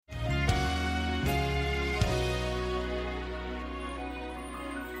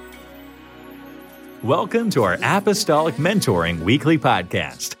Welcome to our Apostolic Mentoring Weekly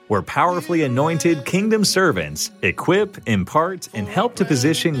Podcast, where powerfully anointed kingdom servants equip, impart, and help to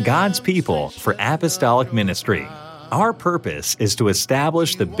position God's people for apostolic ministry. Our purpose is to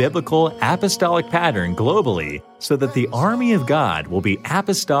establish the biblical apostolic pattern globally so that the army of God will be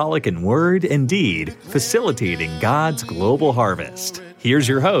apostolic in word and deed, facilitating God's global harvest. Here's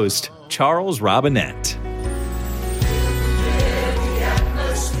your host, Charles Robinette.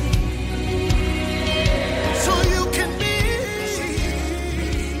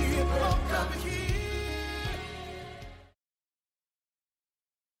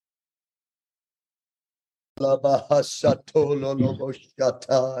 La bahasatolo lobo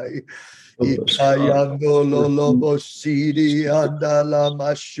shatai, ikayando lobo siri andala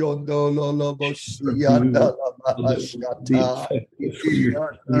mashondo lobo si andala bahashata,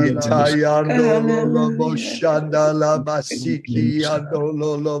 itayando lobo shandala masiki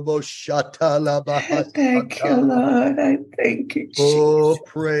andolo lobo shatala bahashata. Thank you, Lord. I thank you, Jesus. Oh,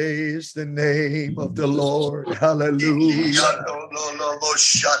 praise the name of the Lord. Hallelujah.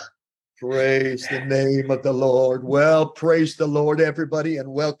 Praise the name of the Lord. Well, praise the Lord, everybody,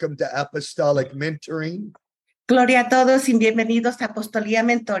 and welcome to Apostolic Mentoring. Gloria a todos y bienvenidos a Apostolía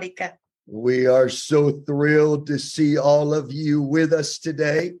Mentórica. We are so thrilled to see all of you with us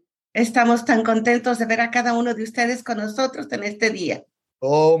today. Estamos tan contentos de ver a cada uno de ustedes con nosotros en este día.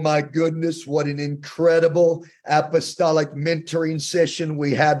 Oh, my goodness, what an incredible Apostolic Mentoring session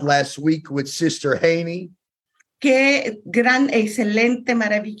we had last week with Sister Haney. Qué gran, excelente,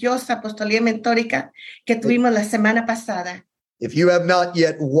 maravillosa apostolía mentórica que tuvimos la semana pasada. If you have not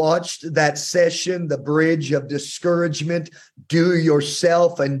yet watched that session, The Bridge of Discouragement, do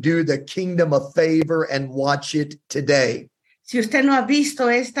yourself and do the kingdom a favor and watch it today. Si usted no ha visto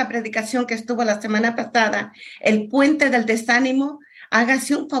esta predicación que estuvo la semana pasada, El Puente del Desánimo,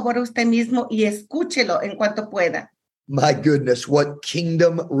 hágase un favor a usted mismo y escúchelo en cuanto pueda. My goodness, what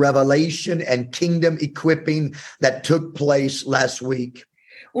kingdom revelation and kingdom equipping that took place last week.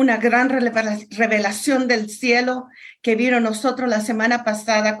 Una gran revelación del cielo que vino nosotros la semana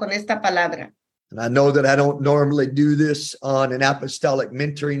pasada con esta palabra. And I know that I don't normally do this on an apostolic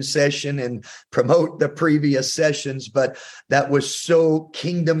mentoring session and promote the previous sessions, but that was so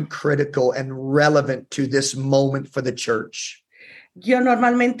kingdom critical and relevant to this moment for the church. Yo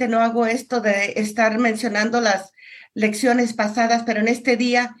normalmente no hago esto de estar mencionando las lecciones pasadas, pero en este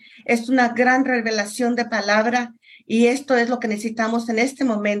día es una gran revelación de palabra y esto es lo que necesitamos en este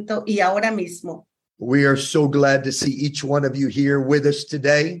momento y ahora mismo. We are so glad to see each one of you here with us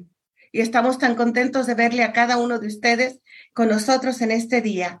today. Y estamos tan contentos de verle a cada uno de ustedes con nosotros en este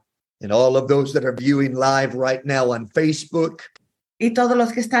día. And all of those that are viewing live right now on Facebook. Y todos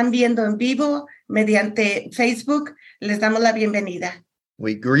los que están viendo en vivo mediante Facebook, les damos la bienvenida.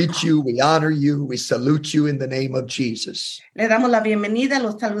 We greet you, we honor you, we salute you in the name of Jesus. Le damos la bienvenida,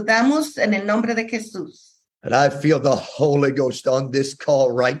 los saludamos en el nombre de Jesús. And I feel the Holy Ghost on this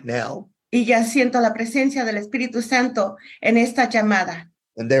call right now. Y ya siento la presencia del Espíritu Santo en esta llamada.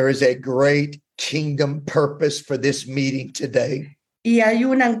 And there is a great kingdom purpose for this meeting today. Y hay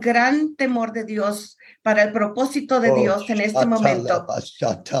un gran temor de Dios para el propósito de Dios en este momento.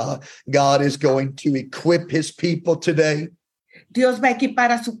 God is going to equip his people today. Dios va a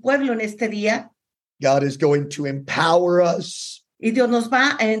equipar a su pueblo en este día. God is going to empower us. Y Dios nos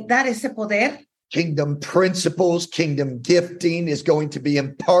va a dar ese poder. Kingdom principles, kingdom gifting is going to be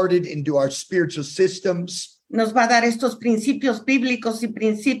imparted into our spiritual systems. Nos va a dar estos principios bíblicos y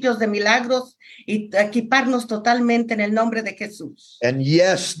principios de milagros y equiparnos totalmente en el nombre de Jesús. And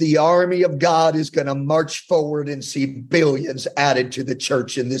yes, the army of God is going to march forward and see billions added to the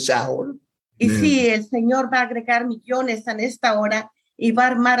church in this hour. Y sí, el Señor va a agregar millones en esta hora y va a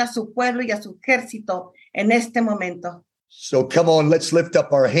armar a su pueblo y a su ejército en este momento. So come on, let's lift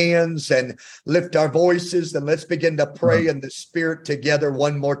up our hands and lift our voices and let's begin to pray in the Spirit together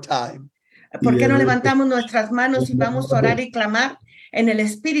one more time. ¿Por qué no levantamos nuestras manos y vamos a orar y clamar en el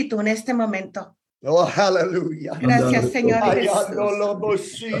Espíritu en este momento? Oh, hallelujah. Gracias, Señor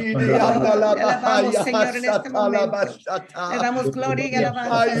Jesús. Le alabamos, Señor, en este momento. Le damos gloria y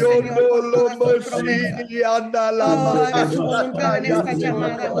alabanza, Señor, por todas tus promesas. Haga su voluntad en esta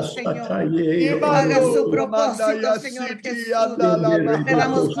llamada, oh Señor. Haga su propósito, Señor Jesús. Le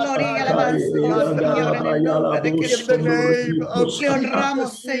damos gloria y alabanza, oh Señor, en el nombre de Jesús. Te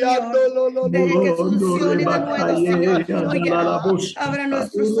honramos, Señor. Deje que funcione de nuevo, Señor. Abra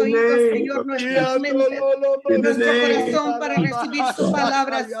nuestros oídos, Señor, nuestras mentes, nuestro corazón para recibir su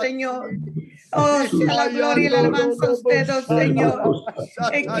palabra, Señor. Oh, sea la gloria y la alabanza a usted, oh Señor.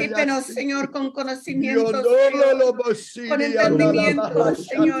 Equípenos, Señor, con conocimiento, Señor, con entendimiento,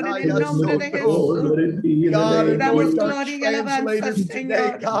 Señor, en el nombre de Jesús. Damos gloria y alabanza,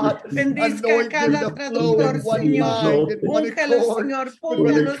 Señor. Bendizca a cada traductor, Señor. Úngelo, Señor.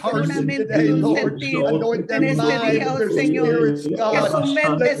 Póngalos en una mente y un sentir en este día, oh Señor. Que su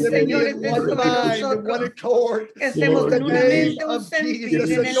mente, Señor, esté sobre nosotros. Que estemos en una mente, un sentir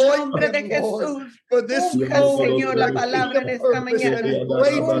en el nombre de Jesús. Unja, Señor, la palabra en esta mañana.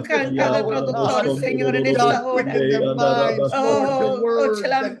 Unja en cada traductor, Señor, en esta hora.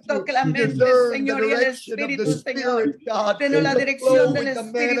 Toque la mente, Señor, y el Espíritu, Señor. Denos la dirección del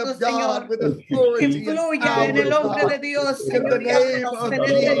Espíritu, Señor. Que fluya en el hombre de Dios, Señor, y háblanos en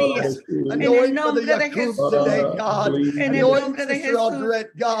este día. En el nombre de Jesús. En el nombre de Jesús.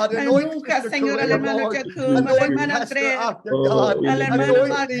 Unja, Señor, al hermano Jacob, a la hermana Andrea, a la hermana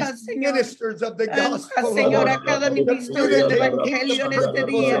Maca, Señor. Señor, a cada ministro del Evangelio en este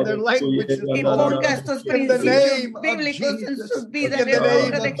día y ponga estos principios bíblicos en sus vidas en el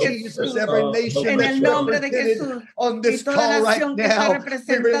nombre de Jesús. En el nombre de Jesús. Y toda nación que está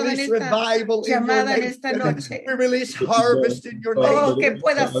representada en esta llamada en esta noche. Oh, que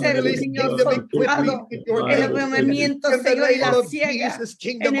pueda ser, Señor, soltado el avivamiento, Señor, y la ciega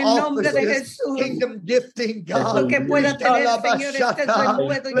en el nombre de Jesús. Que pueda tener, Señor, este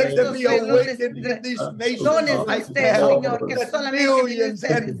renuevo y estos dones de usted, Señor, que solamente vienen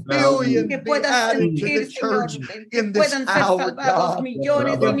ustedes, que puedan sentir, Señor, que puedan ser salvados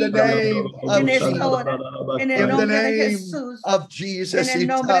millones y millones en esta hora, en el nombre de Jesús, en el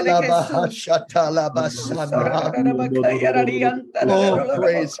nombre de Jesús. Oh,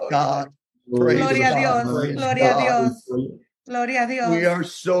 praise God. Gloria a Dios, gloria a Dios. Gloria a Dios. We are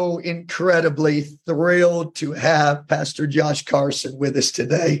so incredibly thrilled to have Pastor Josh Carson with us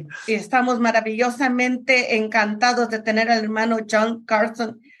today. Y estamos maravillosamente encantados de tener al hermano John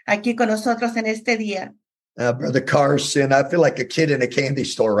Carson aquí con nosotros en este día. Brother Carson, I feel like a kid in a candy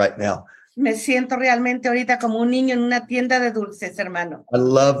store right now. Me siento realmente ahorita como un niño en una tienda de dulces, hermano. I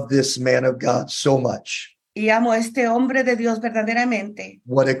love this man of God so much. Y amo a este hombre de Dios verdaderamente.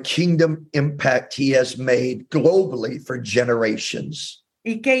 What a kingdom impact he has made globally for generations.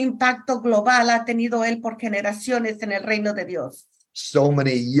 Y qué impacto global ha tenido él por generaciones en el reino de Dios. So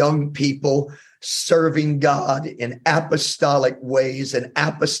many young people serving God in apostolic ways and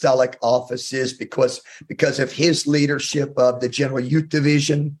apostolic offices because of his leadership of the General Youth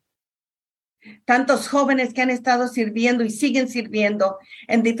Division. Tantos jóvenes que han estado sirviendo y siguen sirviendo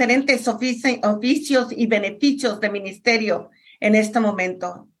en diferentes oficios y beneficios de ministerio en este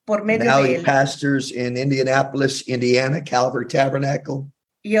momento por medio Now de he él. pastors in Indianapolis, Indiana, Calvary Tabernacle.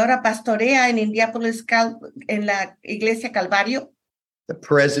 Y ahora pastorea en Indianapolis, en la Iglesia Calvario. The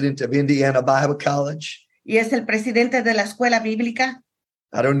president of Indiana Bible College. Y es el presidente de la escuela bíblica.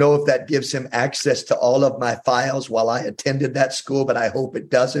 I don't know if that gives him access to all of my files while I attended that school, but I hope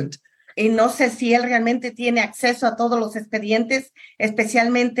it doesn't. Y no sé si él realmente tiene acceso a todos los expedientes,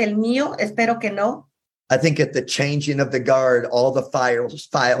 especialmente el mío. Espero que no. I think at the changing of the guard, all the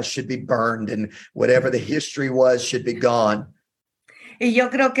files should be burned and whatever the history was should be gone. Y yo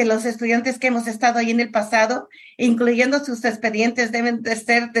creo que los estudiantes que hemos estado ahí en el pasado, incluyendo sus expedientes, deben de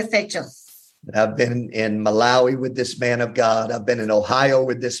ser deshechos. I've been in Malawi with this man of God. I've been in Ohio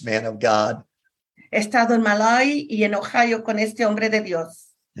with this man of God. He estado en Malawi y en Ohio con este hombre de Dios.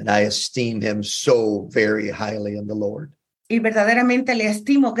 And I esteem him so very highly in the Lord. Y verdaderamente le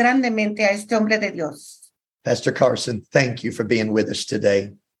estimo grandemente a este hombre de Dios. Pastor Carson, thank you for being with us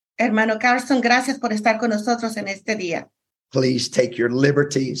today. Hermano Carson, gracias por estar con nosotros en este día. Please take your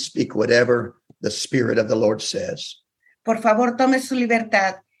liberty, speak whatever the Spirit of the Lord says. Por favor, tome su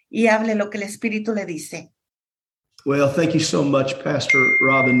libertad y hable lo que el Espíritu le dice. Well, thank you so much, Pastor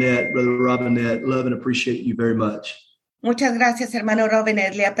Robinette, Brother Robinette. Love and appreciate you very much. Muchas gracias, hermano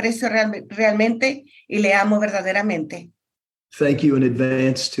Robinette. Le aprecio realmente y le amo verdaderamente. Thank you in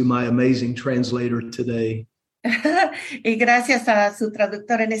advance to my amazing translator today. Y gracias a su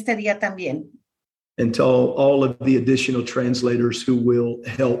traductor en este día también. And to all of the additional translators who will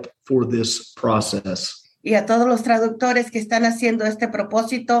help for this process. Y a todos los traductores que están haciendo este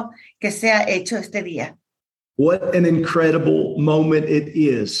propósito que sea hecho este día. What an incredible moment it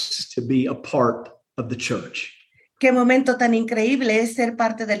is to be a part of the church. Qué momento tan increíble es ser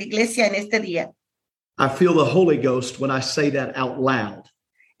parte de la iglesia en este día. I feel the Holy Ghost when I say that out loud.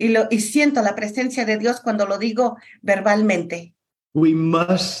 Y siento la presencia de Dios cuando lo digo verbalmente. We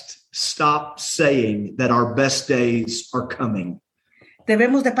must stop saying that our best days are coming.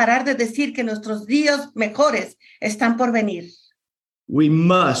 Debemos de parar de decir que nuestros días mejores están por venir. We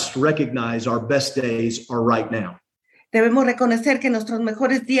must recognize our best days are right now. Debemos reconocer que nuestros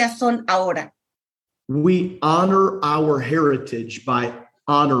mejores días son ahora. We honor our heritage by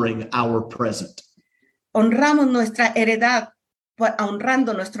honoring our present. Honramos nuestra heredad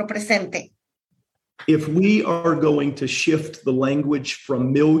honrando nuestro presente. If we are going to shift the language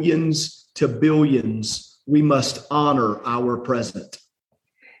from millions to billions, we must honor our present.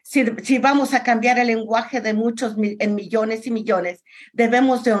 Si vamos a cambiar el lenguaje de muchos en millones y millones,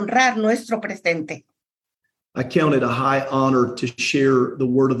 debemos de honrar nuestro presente. I count it a high honor to share the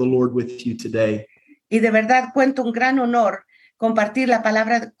word of the Lord with you today. Y de verdad cuento un gran honor compartir la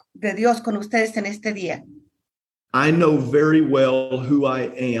palabra de Dios con ustedes en este día. I know very well who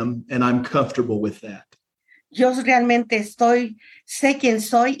I am, and I'm comfortable with that. Yo realmente sé quién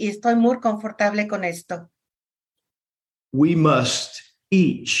soy y estoy muy confortable con esto. We must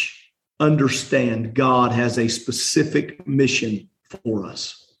each understand God has a specific mission for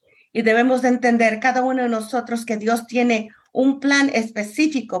us. Y debemos de entender cada uno de nosotros que Dios tiene un plan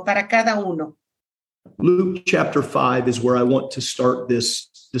específico para cada uno. Luke chapter 5 is where I want to start this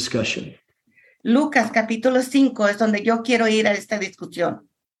discussion. Lucas capítulo 5 es donde yo quiero ir a esta discusión.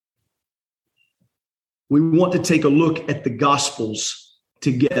 We want to take a look at the Gospels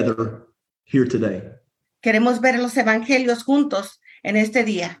together here today. Queremos ver los evangelios juntos en este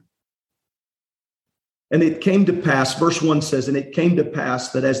día. And it came to pass, verse 1 says, and it came to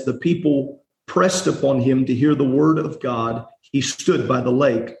pass that as the people pressed upon him to hear the word of God, he stood by the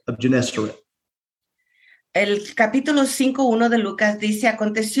lake of Gennesaret. El capítulo 5:1 de Lucas dice,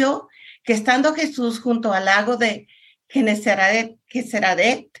 aconteció que estando Jesús junto al lago de Genesaret,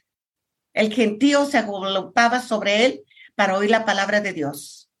 el gentío se agolpaba sobre él para oír la palabra de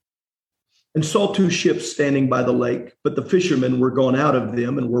Dios. And saw two ships standing by the lake, but the fishermen were gone out of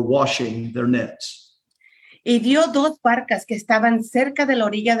them and were washing their nets. Y vio dos barcas que estaban cerca de la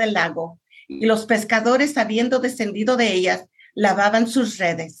orilla del lago, y los pescadores, habiendo descendido de ellas, lavaban sus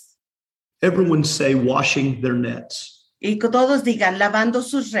redes. Everyone say washing their nets. Y que todos digan, lavando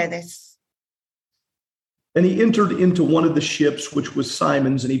sus redes. And he entered into one of the ships, which was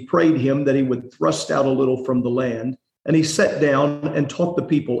Simon's, and he prayed him that he would thrust out a little from the land. And he sat down and taught the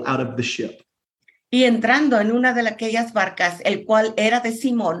people out of the ship. Y entrando en una de aquellas barcas, el cual era de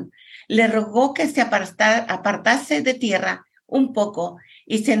Simón, le rogó que se apartase de tierra un poco,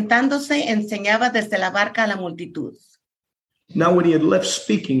 y sentándose enseñaba desde la barca a la multitud. Now when he had left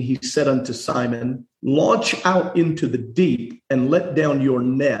speaking, he said unto Simon, launch out into the deep and let down your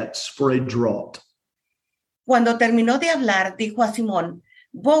nets for a draught. Cuando terminó de hablar, dijo a Simón,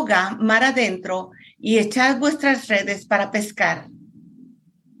 boga mar adentro y echad vuestras redes para pescar.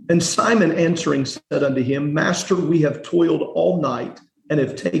 And Simon answering said unto him, Master, we have toiled all night and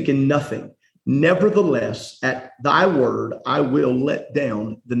have taken nothing. Nevertheless, at thy word, I will let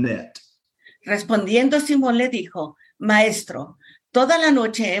down the net. Respondiendo Simón le dijo, Maestro, toda la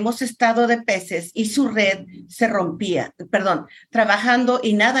noche hemos estado de peces y su red se rompía, trabajando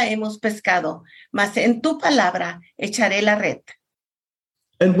y nada hemos pescado, mas en tu palabra echaré la red.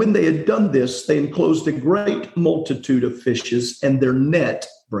 And when they had done this, they enclosed a great multitude of fishes, and their net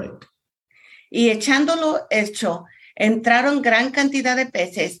brake. Y echándolo hecho, entraron gran cantidad de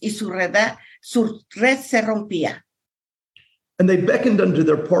peces y su red se rompía. And they beckoned unto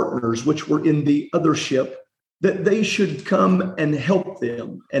their partners, which were in the other ship, that they should come and help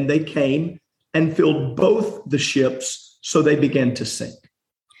them. And they came and filled both the ships, so they began to sink.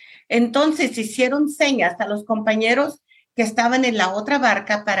 Entonces hicieron señas a los compañeros que estaban en la otra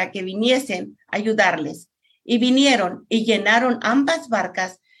barca para que viniesen a ayudarles. Y vinieron y llenaron ambas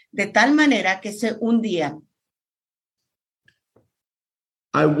barcas de tal manera que se hundían.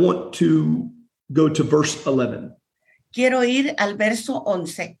 I want to go to verse 11. Quiero ir al verso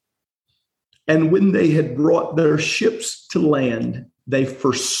 11. And when they had brought their ships to land, they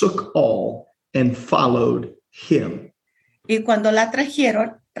forsook all and followed him. Y cuando la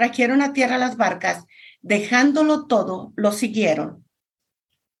trajeron a tierra las barcas, dejándolo todo, lo siguieron.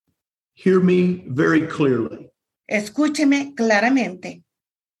 Hear me very clearly. Escúcheme claramente.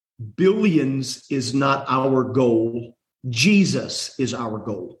 Billions is not our goal. Jesus is our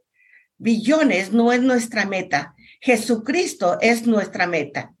goal. Billones no es nuestra meta. Jesucristo es nuestra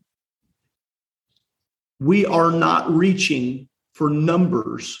meta. We are not reaching for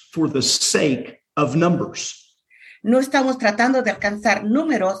numbers for the sake of numbers. No estamos tratando de alcanzar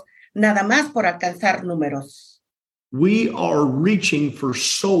números nada más por alcanzar números. We are reaching for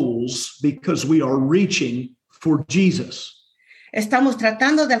souls because we are reaching for Jesus. Estamos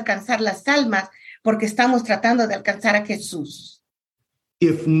tratando de alcanzar las almas porque estamos tratando de alcanzar a Jesús.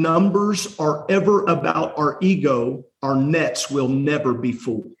 If numbers are ever about our ego, our nets will never be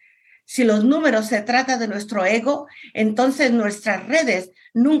full. Si los números se trata de nuestro ego, entonces nuestras redes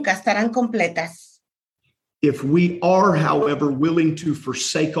nunca estarán completas. If we are, however, willing to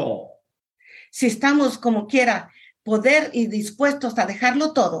forsake all, Si estamos como quiera, poder y dispuestos a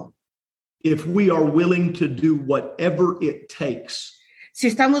dejarlo todo, if we are willing to do whatever it takes, si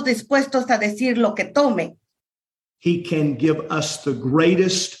estamos dispuestos a decir lo que tome, he can give us the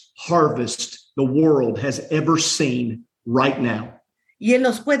greatest harvest the world has ever seen right now. y Él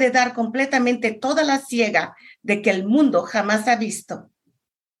nos puede dar completamente toda la siega de que el mundo jamás ha visto.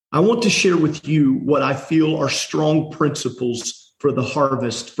 I want to share with you what I feel are strong principles for the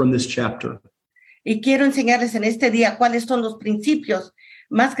harvest from this chapter. Y quiero enseñarles en este día cuáles son los principios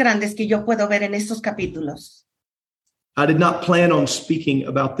más grandes que yo puedo ver en estos capítulos. I did not plan on speaking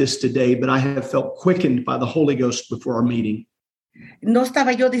about this today, but I have felt quickened by the Holy Ghost before our meeting. No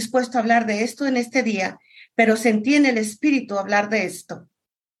estaba yo dispuesto a hablar de esto en este día, pero sentí en el espíritu hablar de esto.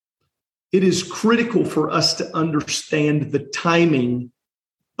 It is critical for us to understand the timing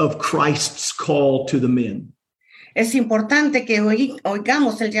of Christ's call to the men. Es importante que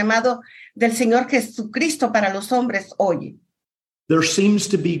oigamos el llamado del Señor Jesucristo para los hombres hoy. There seems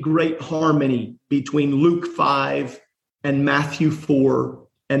to be great harmony between Luke 5 and Matthew 4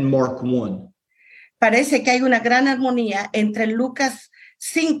 and Mark 1. Parece que hay una gran armonía entre Lucas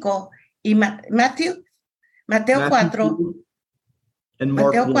 5 y Mateo 4, and Mark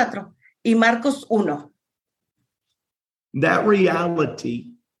Mateo 1. 4 y Marcos 1. That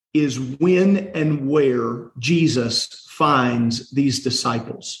reality is when and where Jesus finds these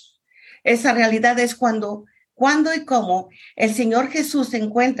disciples. Esa realidad es cuándo y cómo el Señor Jesús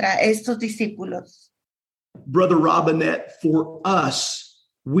encuentra a estos discípulos. Brother Robinette, for us,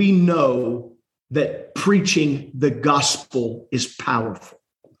 we know that preaching the gospel is powerful.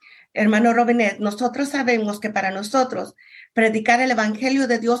 Hermano Robinet, nosotros sabemos que para nosotros predicar el evangelio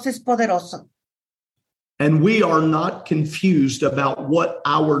de Dios es poderoso. And we are not confused about what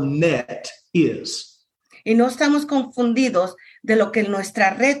our net is. Y no estamos confundidos de lo que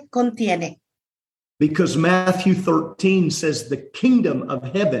nuestra red contiene. Because Matthew 13 says the kingdom of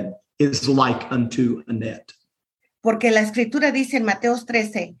heaven is like unto a net. Porque la escritura dice en Mateo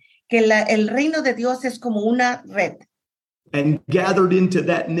 13 que el reino de Dios es como una red. And gathered into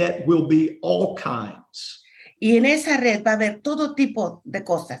that net will be all kinds. Y en esa red va a haber todo tipo de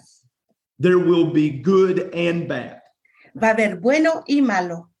cosas. There will be good and bad. Va a haber bueno y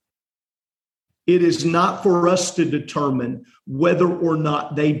malo. It is not for us to determine whether or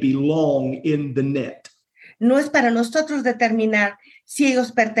not they belong in the net. No es para nosotros determinar si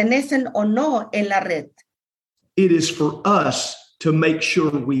ellos pertenecen o no en la red. It is for us to make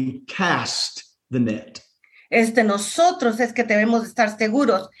sure we cast the net. Es de nosotros es que debemos estar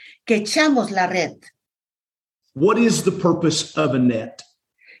seguros que echamos la red. What is the purpose of a net?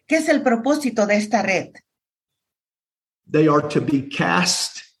 ¿Qué es el propósito de esta red? They are to be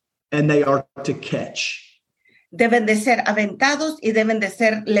cast and they are to catch. Deben de ser aventados y deben de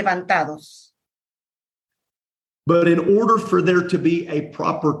ser levantados. But in order for there to be a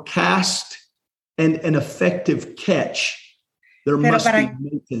proper cast and an effective catch, there must be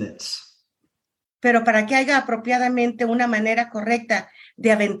maintenance. Pero para que haya apropiadamente una manera correcta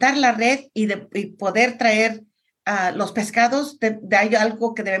de aventar la red y poder traer los pescados, hay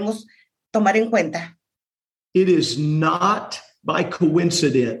algo que debemos tomar en cuenta. It is not by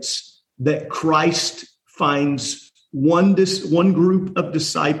coincidence that Christ finds one group of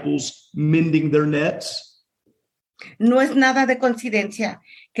disciples mending their nets. No es nada de coincidencia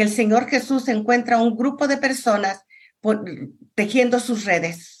que el Señor Jesús encuentra un grupo de personas tejiendo sus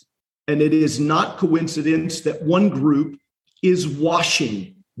redes. And it is not coincidence that one group is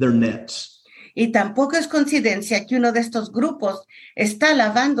washing their nets. Y tampoco es coincidencia que uno de estos grupos está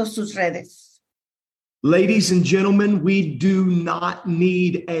lavando sus redes. Ladies and gentlemen, we do not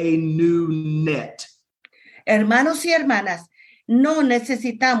need a new net. Hermanos y hermanas, no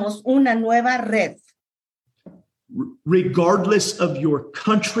necesitamos una nueva red. Regardless of your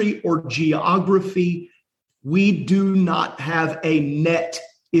country or geography, we do not have a net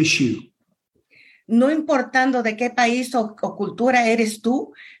issue. No importando de qué país o cultura eres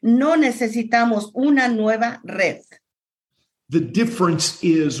tú, no necesitamos una nueva red. The difference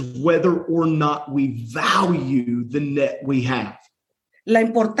is whether or not we value the net we have. La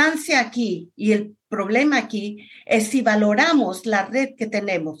importancia aquí y el problema aquí es si valoramos la red que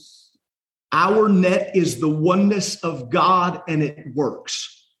tenemos. Our net is the oneness of God and it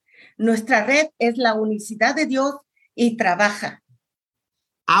works. Nuestra red es la unicidad de Dios y trabaja.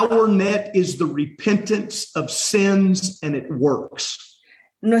 Our net is the repentance of sins and it works.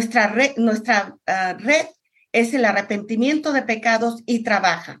 Nuestra red es el arrepentimiento de pecados y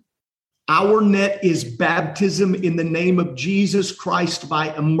trabaja. Our net is baptism in the name of Jesus Christ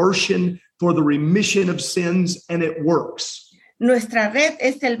by immersion for the remission of sins, and it works. Nuestra red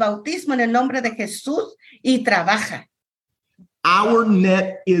es el bautismo en el nombre de Jesús y trabaja. Our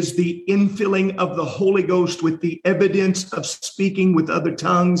net is the infilling of the Holy Ghost with the evidence of speaking with other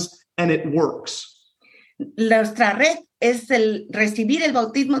tongues, and it works. Nuestra red es el recibir el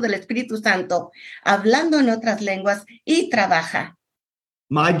bautismo del Espíritu Santo, hablando en otras lenguas y trabaja.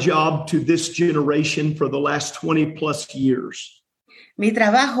 My job to this generation for the last 20 plus years Mi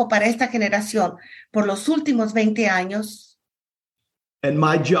trabajo para esta generación por los últimos 20 años and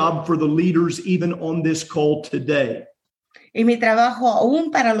my job for the leaders even on this call today y mi trabajo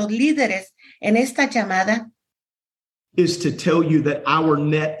aún para los líderes en esta llamada is to tell you that our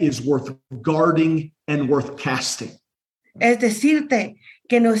net is worth guarding and worth casting. es decirte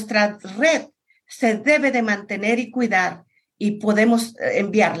que nuestra red se debe de mantener y cuidar y podemos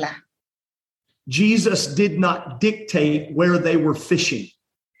enviarla. Jesus did not dictate where they were fishing.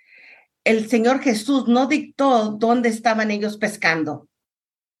 El Señor Jesús no dictó dónde estaban ellos pescando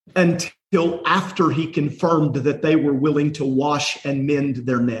Until after he confirmed that they were willing to wash and mend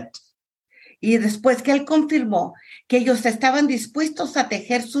their net. y después que Él confirmó que ellos estaban dispuestos a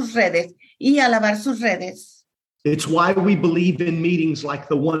tejer sus redes y a lavar sus redes. It's why we believe in meetings like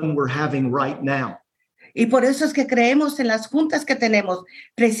the one we're having right now. Y por eso es que creemos en las juntas que tenemos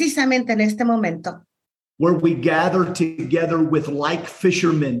precisamente en este momento, Where we gather together with like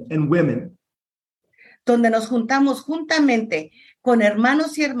fishermen and women donde nos juntamos juntamente con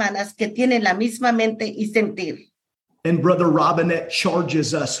hermanos y hermanas que tienen la misma mente y sentir. and Brother Robinette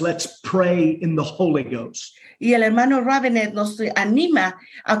charges us, let's pray in the Holy Ghost. Y el hermano Ravenet nos anima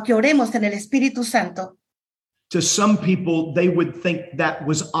a que oremos en el Espíritu Santo. To some people, they would think that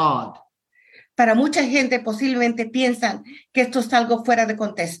was odd. Para mucha gente posiblemente piensan que esto es algo fuera de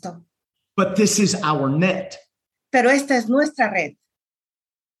contexto, But this is our net. pero esta es nuestra red.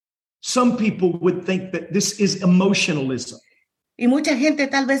 Some people would think that this is emotionalism. Y mucha gente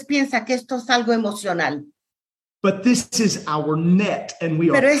tal vez piensa que esto es algo emocional, But this is our net, and we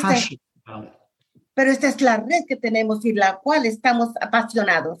are Pero passionate about it. pero esta es la red que tenemos y la cual estamos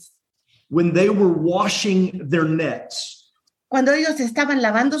apasionados. When they were washing their nets, Cuando ellos estaban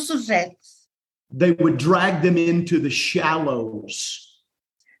lavando sus redes, they would drag them into the shallows.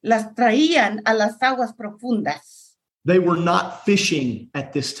 las traían a las aguas profundas They were not fishing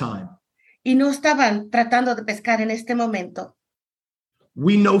at this time. y no estaban tratando de pescar en este momento.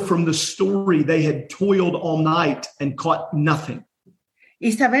 We know from the story they had toiled all night and caught nothing.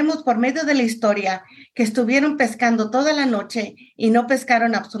 Y sabemos por medio de la historia que estuvieron pescando toda la noche y no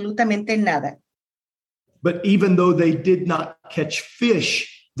pescaron absolutamente nada. But even though they did not catch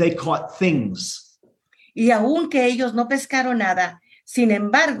fish, they caught things. Y aunque ellos no pescaron nada, sin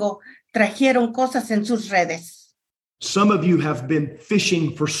embargo, trajeron cosas en sus redes. Some of you have been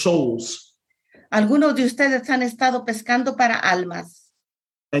fishing for souls, Algunos de ustedes han estado pescando para almas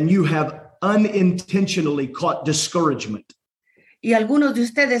and you have unintentionally caught discouragement. y algunos de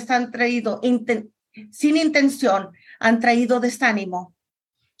ustedes han traído, sin intención, han traído desánimo.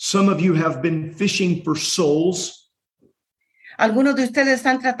 Some of you have been fishing for souls, Algunos de ustedes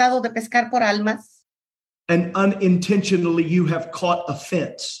han tratado de pescar por almas and unintentionally you have caught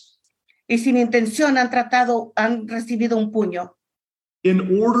offense. y sin intención han recibido un puño.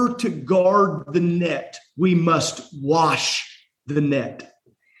 In order to guard the net, we must wash the net.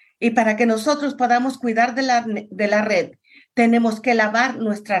 Y para que nosotros podamos cuidar de la red, tenemos que lavar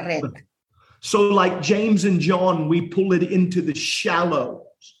nuestra red. So like James and John, we pull it into the shallow.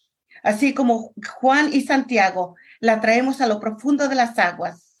 Así como Juan y Santiago, la traemos a lo profundo de las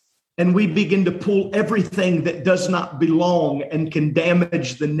aguas. And we begin to pull everything that does not belong and can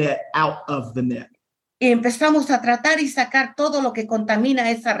damage the net out of the net. Y empezamos a tratar y sacar todo lo que contamina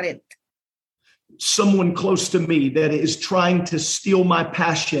esa red. Someone close to me that is trying to steal my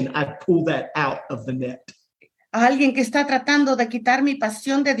passion, I pull that out of the net. A alguien que está tratando de quitar mi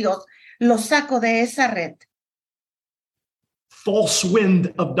pasión de Dios, lo saco de esa red. False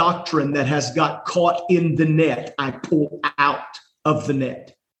wind of doctrine that has got caught in the net, I pull out of the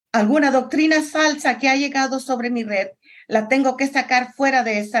net. Alguna doctrina falsa que ha llegado sobre mi red, la tengo que sacar fuera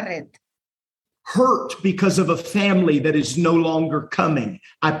de esa red. Hurt because of a family that is no longer coming,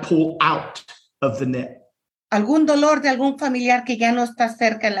 I pull out of the net. Algún dolor de algún familiar que ya no está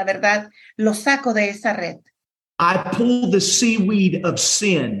cerca, en la verdad, lo saco de esa red. I pull the seaweed of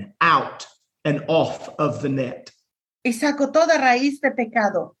sin out and off of the net. Y saco toda raíz de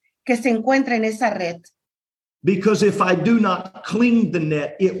pecado que se encuentra en esa red. Because if I do not clean the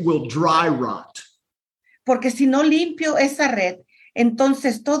net, it will dry rot. Porque si no limpio esa red,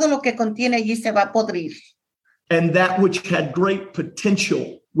 entonces todo lo que contiene allí se va a podrir. And that which had great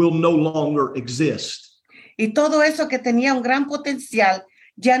potential will no longer exist. Y todo eso que tenía un gran potencial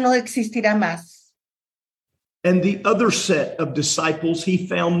ya no existirá más. And the other set of disciples he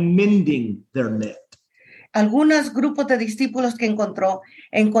found mending their net. Algunos grupos de discípulos que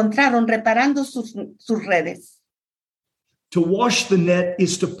encontraron reparando sus redes. To wash the net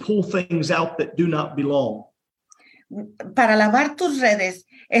is to pull things out that do not belong. Para lavar tus redes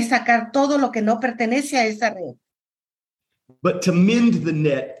es sacar todo lo que no pertenece a esa red. But to mend the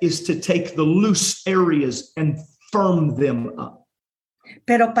net is to take the loose areas and firm them up.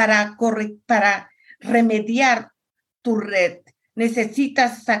 Pero para remediar tu red,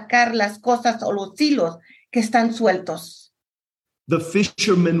 necesitas sacar las cosas o los hilos que están sueltos. The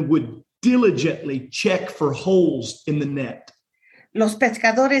fishermen would diligently check for holes in the net. Los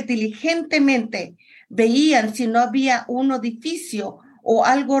pescadores diligentemente veían si no había un orificio o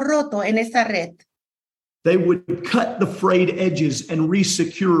algo roto en esa red. They would cut the frayed edges and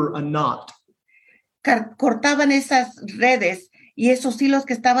resecure a knot. Cortaban esas redes y esos hilos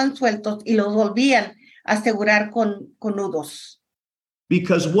que estaban sueltos y los volvían a asegurar con nudos.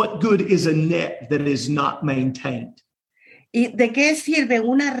 Because what good is a net that is not maintained? ¿Y de qué sirve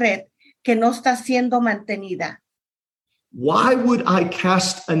una red que no está siendo mantenida? Why would I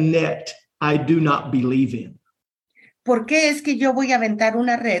cast a net I do not believe in? ¿Por qué es que yo voy a aventar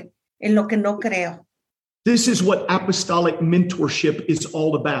una red en lo que no creo? This is what apostolic mentorship is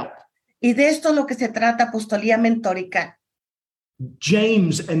all about. Y de esto es lo que se trata apostolía mentórica.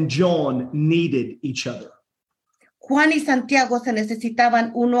 James and John needed each other. Juan y Santiago se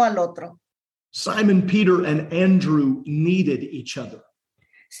necesitaban uno al otro. Simon Peter and Andrew needed each other.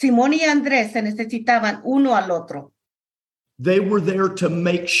 Simón y Andrés se necesitaban uno al otro. They were there to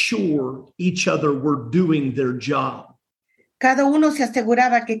make sure each other were doing their job. Cada uno se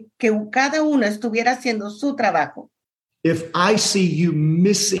aseguraba que cada uno estuviera haciendo su trabajo. If I see you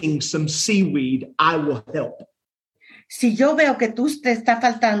missing some seaweed, I will help. Si yo veo que tú te está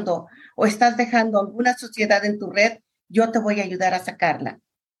faltando o estás dejando alguna suciedad en tu red, yo te voy a ayudar a sacarla.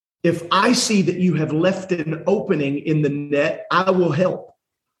 If I see that you have left an opening in the net, I will help.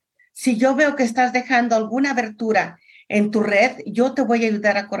 Si yo veo que estás dejando alguna abertura en tu red, yo te voy a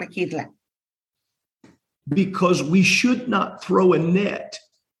ayudar a corregirla. Because we should not throw a net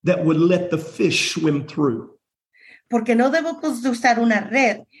that would let the fish swim through. Porque no debemos de usar una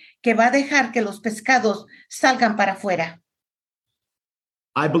red que va a dejar que los pescados salgan para afuera.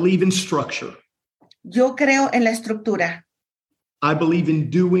 I believe in structure. Yo creo en la estructura. I believe in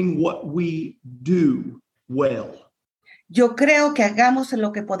doing what we do well. Yo creo que hagamos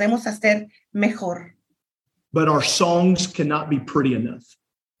lo que podemos hacer mejor. But our songs cannot be pretty enough.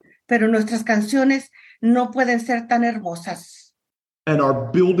 Pero nuestras canciones no pueden ser tan hermosas. And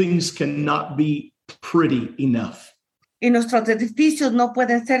our buildings cannot be pretty enough. Y nuestros edificios no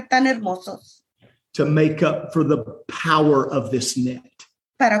pueden ser tan hermosos. To make up for the power of this net.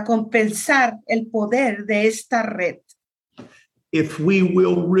 Para compensar el poder de esta red. If we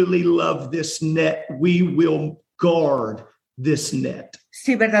will really love this net, we will guard this net.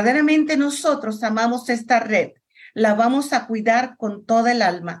 Si verdaderamente nosotros amamos esta red, la vamos a cuidar con toda el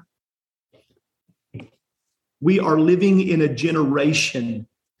alma. We are living in a generation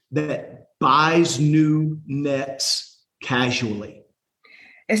that buys new nets casually.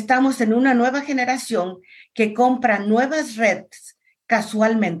 Estamos en una nueva generación que compra nuevas redes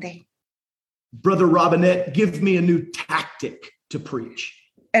casualmente. Brother Robinette, give me a new tactic to preach.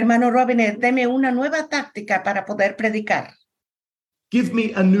 Hermano Robinette, deme una nueva táctica para poder predicar. Give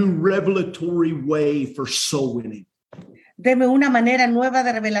me a new revelatory way for soul winning. Deme una manera nueva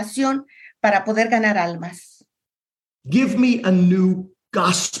de revelación para poder ganar almas. Give me a new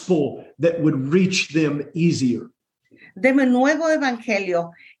gospel that would reach them easier. Deme un nuevo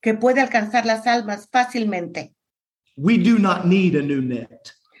evangelio que puede alcanzar las almas fácilmente. We do not need a new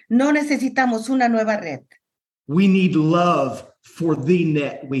net. No necesitamos una nueva red. We need love for the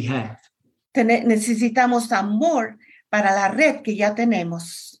net we have. Necesitamos amor para la red que ya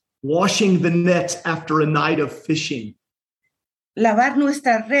tenemos. Washing the nets after a night of fishing. Lavar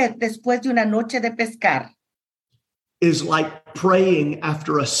nuestra red después de una noche de pescar. Is like praying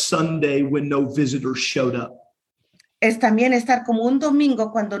after a Sunday when no visitors showed up. Es también estar como un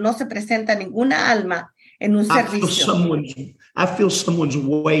domingo cuando no se presenta ninguna alma en un servicio. I feel someone's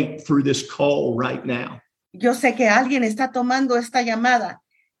weight through this call right now. Yo sé que alguien está tomando esta llamada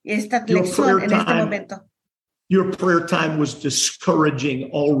y esta lección en este momento. Your prayer time was discouraging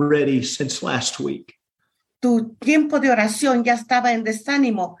already since last week. tu tiempo de oración ya estaba en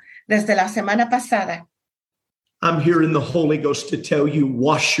desánimo desde la semana pasada. I'm here in the Holy Ghost to tell you,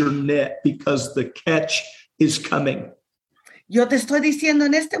 wash your net because the catch is coming. Yo te estoy diciendo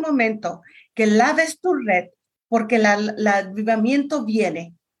en este momento que laves tu red porque el avivamiento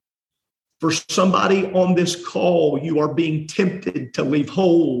viene. For somebody on this call, you are being tempted to leave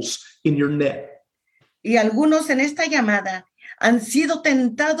holes in your net. Y algunos en esta llamada han sido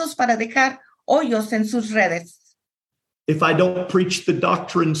tentados para dejar hoyos en sus redes. If I don't preach the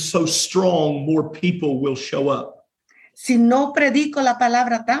doctrine so strong, more people will show up. Si no predico la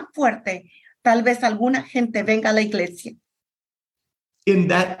palabra tan fuerte, tal vez alguna gente venga a la iglesia. In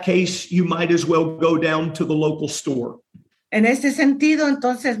that case, you might as well go down to the local store. En ese sentido,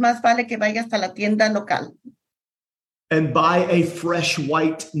 entonces más vale que vayas a la tienda local And buy a fresh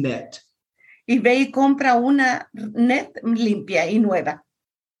white net. y ve y compra una net limpia y nueva.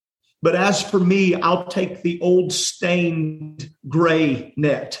 But as for me, I'll take the old stained gray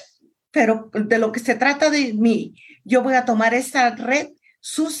net. Pero de lo que se trata de mí, yo voy a tomar esa red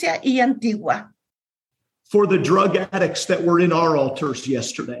sucia y antigua. For the drug addicts that were in our altars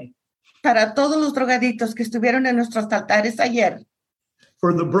yesterday. Para todos los drogaditos que estuvieron en nuestros altares ayer.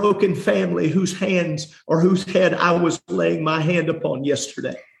 For the broken family whose hands or whose head I was laying my hand upon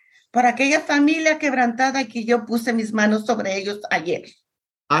yesterday. Para aquella familia quebrantada que yo puse mis manos sobre ellos ayer.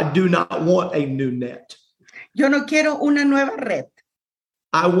 I do not want a new net. Yo no quiero una nueva red.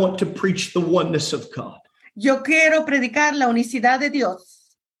 I want to preach the oneness of God. Yo quiero predicar la unicidad de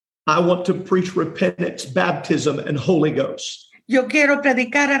Dios. I want to preach repentance, baptism, and Holy Ghost. Yo quiero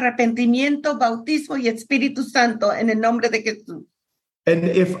predicar arrepentimiento, bautismo y Espíritu Santo en el nombre de Jesús. And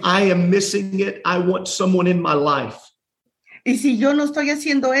if I am missing it, I want someone in my life Y si yo no estoy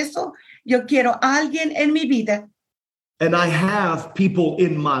haciendo eso, yo quiero a alguien en mi vida. and I have people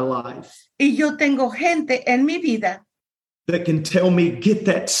in my life Y yo tengo gente en mi vida that can tell me, get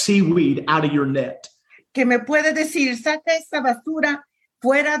that seaweed out of your net. que me puede decir, saca esa basura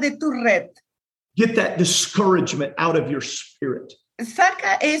fuera de tu red. Get that discouragement out of your spirit.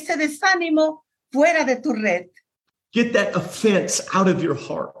 Saca ese desánimo fuera de tu red. Get that offense out of your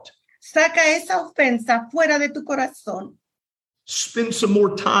heart. Saca esa ofensa fuera de tu corazón. Spend some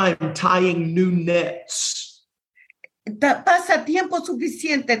more time tying new nets. Pasa tiempo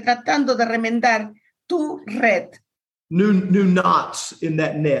suficiente tratando de remendar tu red. New knots in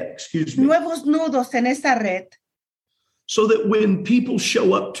that net, excuse me. Nuevos nudos en esa red. So that when people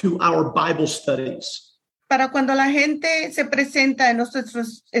show up to our Bible studies, Para cuando la gente se presenta en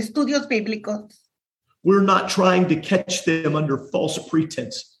nuestros estudios bíblicos, we're not trying to catch them under false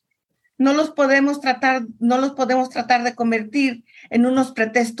pretense. no los podemos tratar de convertir en unos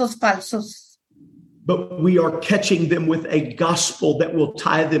pretextos falsos, But we are catching them with a gospel that will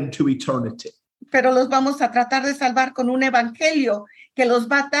tie them to eternity. pero los vamos a tratar de salvar con un evangelio que los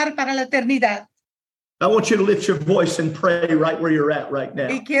va a atar para la eternidad. I want you to lift your voice and pray right where you're at right now.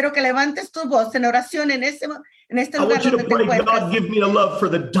 Y quiero que levantes tu voz en oración en este I lugar want you to donde te pray, God, encuentras give me a love for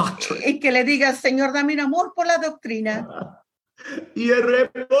the doctrine. y que le digas, Señor, dame un amor por la doctrina. Give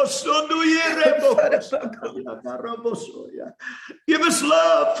us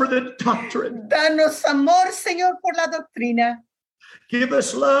love for the doctrine. Danos amor, Señor, por la doctrina. Give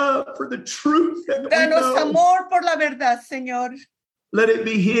us love for the truth. that we Danos know. amor por la verdad, Señor. Let it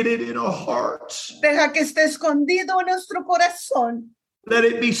be hidden in our hearts. Deja que esté escondido en nuestro corazón. Let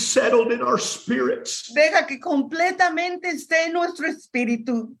it be settled in our spirits. Deja que completamente esté en nuestro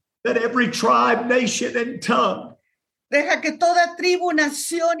espíritu. That every tribe, nation, and tongue Deja que toda tribu,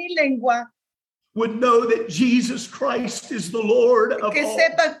 nación y lengua would know that Jesus Christ is the Lord of que all.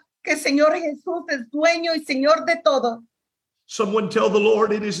 sepa que Señor Jesús es dueño y Señor de todo. Someone tell the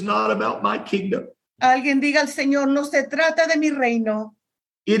Lord, it is not about my kingdom. Alguien diga al Señor, no se trata de mi reino,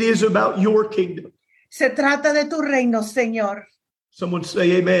 It is about your kingdom. se trata de tu reino, Señor. Someone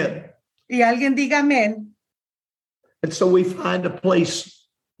say amen. Y alguien diga amén. And so we find a place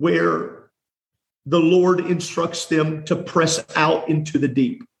where the Lord instructs them to press out into the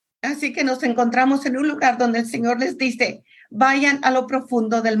deep. Así que nos encontramos en un lugar donde el Señor les dice, vayan a lo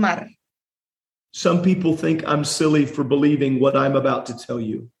profundo del mar. Some people think I'm silly for believing what I'm about to tell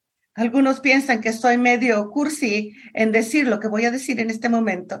you. Algunos piensan que soy medio cursi en decir lo que voy a decir en este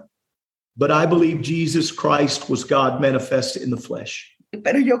momento, But I believe Jesus Christ was God manifest in the flesh.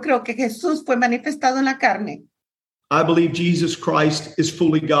 pero yo creo que Jesús fue manifestado en la carne. I believe Jesus Christ is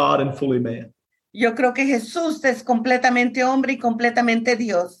fully God and fully man. Yo creo que Jesús es completamente hombre y completamente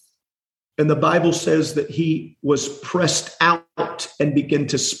Dios. And the Bible says that he was pressed out and began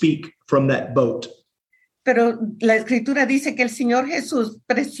to speak from that boat. Pero la escritura dice que el Señor Jesús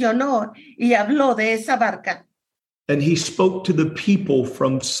presionó y habló de esa barca. And he spoke to the people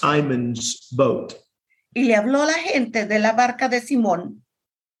from Simon's boat. Y le habló a la gente de la barca de Simón.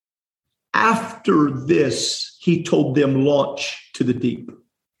 After this, he told them, launch to the deep.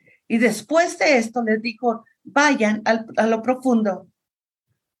 Y después de esto les dijo, vayan a lo profundo.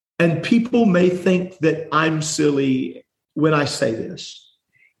 And people may think that I'm silly when I say this.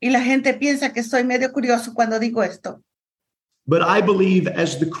 Y la gente piensa que soy medio curioso cuando digo esto. But I believe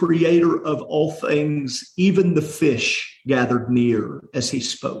as the creator of all things, even the fish gathered near as he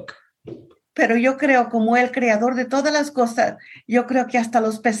spoke. Pero yo creo, como el creador de todas las cosas, yo creo que hasta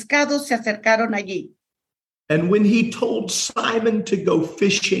los pescados se acercaron allí. And when he told Simon to go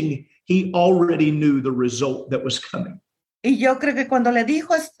fishing, he already knew the result that was coming. Y yo creo que cuando le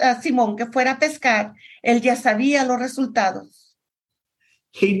dijo a Simón que fuera a pescar, él ya sabía los resultados.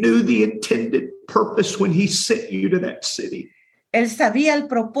 He knew the intended purpose when he sent you to that city. Él sabía el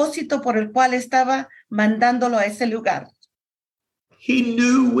propósito por el cual estaba mandándolo a ese lugar. He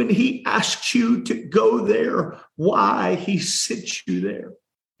knew when he asked you to go there, why he sent you there.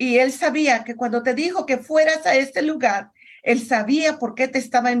 Y él sabía que cuando te dijo que fueras a este lugar, él sabía por qué te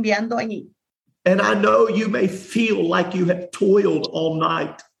estaba enviando allí. And I know you may feel like you have toiled all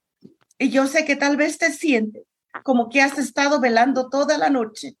night. Y yo sé que tal vez te sientes como que has estado velando toda la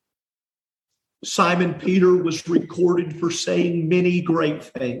noche. Simon Peter was recorded for saying many great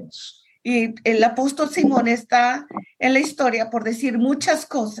things. Y el apóstol Simón está en la historia por decir muchas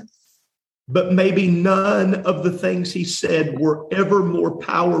cosas. But maybe none of the things he said were ever more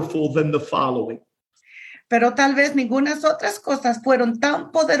powerful than the following. Pero tal vez ninguna otras cosas fueron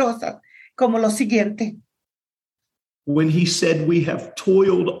tan poderosas como lo siguiente. When he said, we have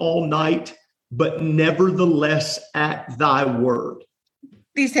toiled all night, but nevertheless at thy word.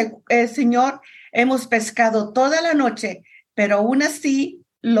 Dice, Señor, hemos pescado toda la noche, pero aún así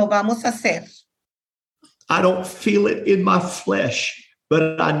lo vamos a hacer. I don't feel it in my flesh,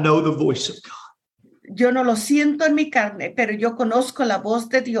 but I know the voice of God. Yo no lo siento en mi carne, pero yo conozco la voz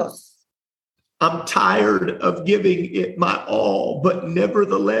de Dios. I'm tired of giving it my all, but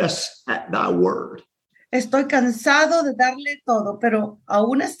nevertheless at thy word. Estoy cansado de darle todo, pero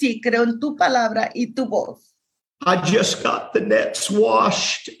aún así creo en tu palabra y tu voz. I just got the nets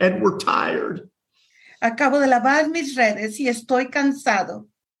washed and we're tired. Acabo de lavar mis redes y estoy cansado.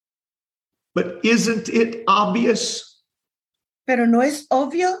 But isn't it obvious Pero no es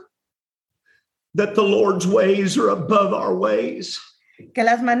obvio that the Lord's ways are above our ways? que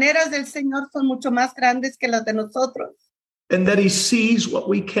las maneras del Señor son mucho más grandes que las de nosotros. And that he sees what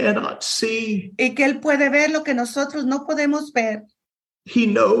we cannot see. Y que Él puede ver lo que nosotros no podemos ver. He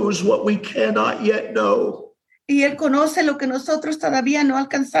knows what we cannot yet know. Y Él conoce lo que nosotros todavía no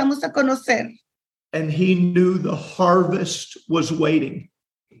alcanzamos a conocer. And he knew the harvest was waiting.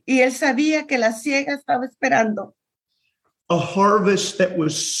 Y Él sabía que la siega estaba esperando. A harvest that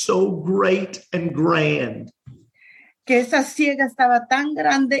was so great and grand. Que esa siega estaba tan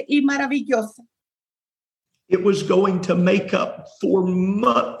grande y maravillosa. It was going to make up for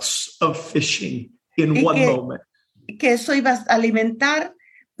months of fishing in one moment. Que eso iba a alimentar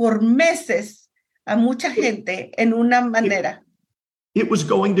por meses a mucha gente en una manera. It was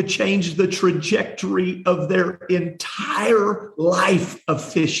going to change the trajectory of their entire life of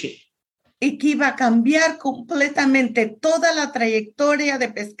fishing. Y que iba a cambiar completamente toda la trayectoria de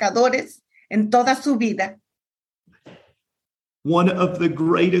pescadores en toda su vida. One of the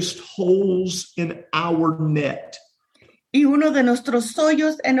greatest holes in our net Y uno de nuestros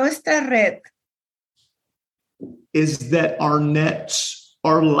hoyos en nuestra red is that our nets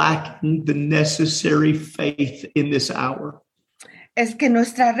are lacking the necessary faith in this hour. es que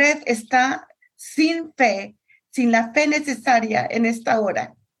nuestra red está sin fe, sin la fe necesaria en esta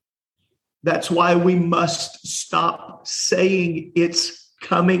hora. That's why we must stop saying it's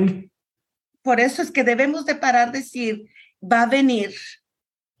coming. Por eso es que debemos de parar de decir, va a venir.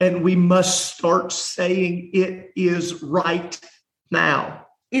 And we must start saying it is right now.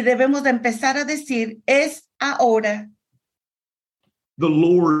 Y debemos de empezar a decir, es ahora. The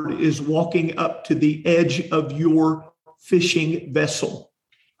Lord is walking up to the edge of your fishing vessel.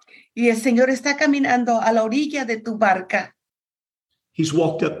 Y el Señor está caminando a la orilla de tu barca. He's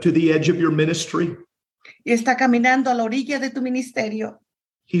walked up to the edge of your ministry. Y está caminando a la orilla de tu ministerio.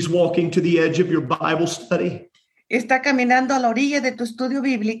 He's walking to the edge of your Bible study. Está caminando a la orilla de tu estudio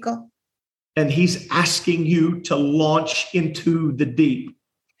bíblico. And he's asking you to launch into the deep.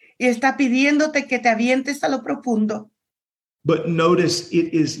 Y está pidiéndote que te avientes a lo profundo. But notice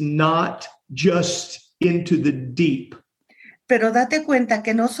it is not just into the deep. Pero date cuenta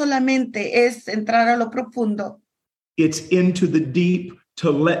que no solamente es entrar a lo profundo, it's into the deep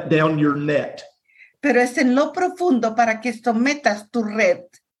to let down your net. pero es en lo profundo para que sometas tu red.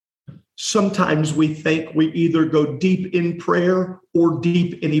 Sometimes we think we either go deep in prayer or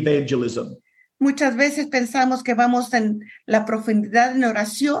deep in evangelism. Muchas veces pensamos que vamos en la profundidad en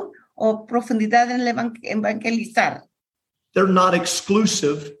oración o profundidad en evangelizar. They're not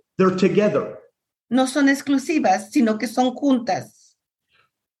exclusive, they're together. No son exclusivas, sino que son juntas.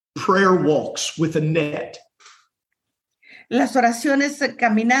 Prayer walks with a net. Las oraciones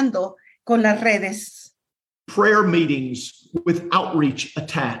caminando con las redes. Prayer meetings with outreach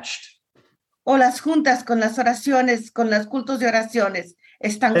attached. O las juntas con las oraciones, con los cultos de oraciones,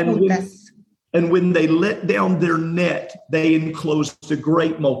 están juntas. And when they let down their net, they enclosed a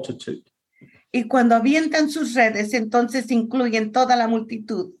great multitude. Y cuando avientan sus redes, entonces incluyen toda la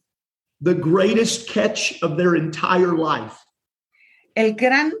multitud. The greatest catch of their entire life. El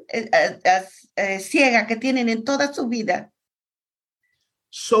gran ciega que tienen en toda su vida.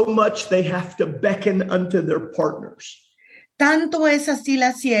 So much they have to beckon unto their partners. Tanto es así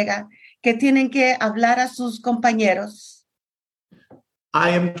la ciega que tienen que hablar a sus compañeros. I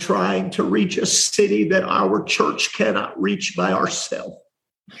am trying to reach a city that our church cannot reach by ourselves.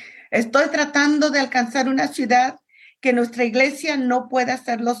 Estoy tratando de alcanzar una ciudad que nuestra iglesia no puede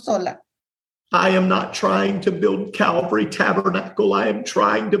hacerlo sola. I am not trying to build Calvary Tabernacle. I am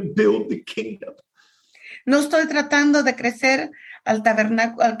trying to build the kingdom. No estoy tratando de crecer al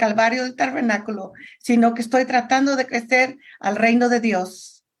Calvario del Tabernáculo, sino que estoy tratando de crecer al reino de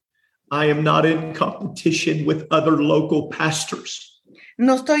Dios. I am not in competition with other local pastors.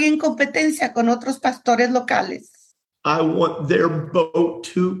 No estoy en competencia con otros pastores locales. I want their boat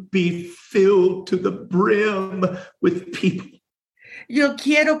to be filled to the brim with people. Yo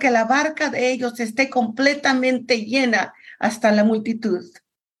quiero que la barca de ellos esté completamente llena hasta la multitud.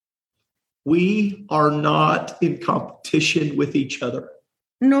 We are not in competition with each other.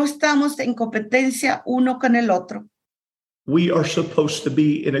 No estamos en competencia uno con el otro. We are supposed to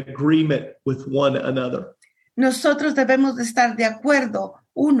be in agreement with one another. Nosotros debemos de estar de acuerdo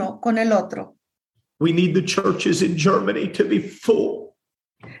uno con el otro. We need the churches in Germany to be full.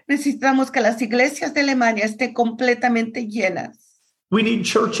 Necesitamos que las iglesias de Alemania estén completamente llenas. We need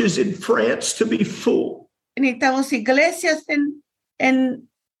churches in France to be full. Necesitamos iglesias en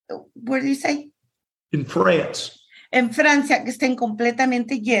where do you say? In France. En Francia que estén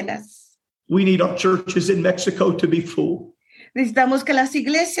completamente llenas. We need our churches in Mexico to be full. Necesitamos que las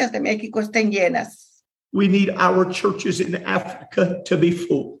iglesias de México estén llenas. We need our churches in Africa to be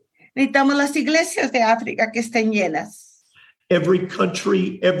full. Necesitamos las iglesias de África que estén llenas. Every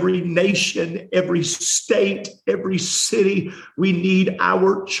country, every nation, every state, every city, we need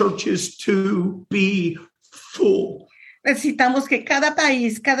our churches to be full. Necesitamos que cada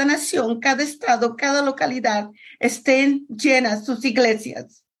país, cada nación, cada estado, cada localidad estén llenas sus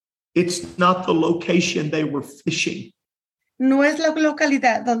iglesias. It's not the location they were fishing. No es la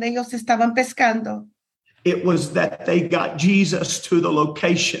localidad donde ellos estaban pescando. It was that they got Jesus to the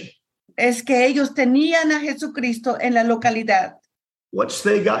location. Es que ellos tenían a Jesucristo en la localidad. Once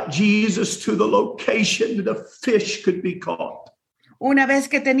they got Jesus to the location, the fish could be caught. Una vez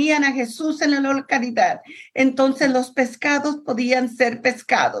que tenían a Jesús en la localidad, entonces los pescados podían ser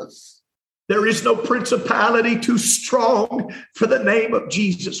pescados. There is no principality too strong for the name of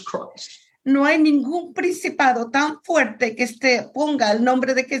Jesus Christ. No hay ningún principado tan fuerte que ponga el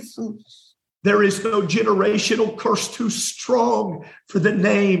nombre de Jesús. There is no generational curse too strong for the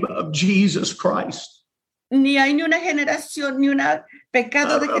name of Jesus Christ. Ni hay ni una generación, ni un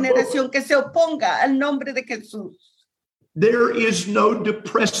pecado de generación que se oponga al nombre de Jesús. There is no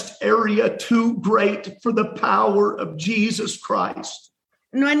depressed area too great for the power of Jesus Christ.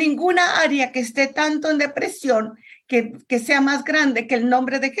 No hay ninguna área que esté tanto en depresión que sea más grande que el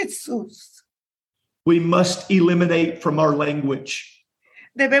nombre de Jesús. We must eliminate from our language.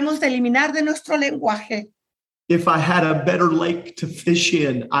 Debemos de eliminar de nuestro lenguaje. If I had a better lake to fish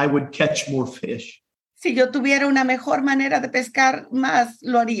in, I would catch more fish. Si yo tuviera una mejor manera de pescar, más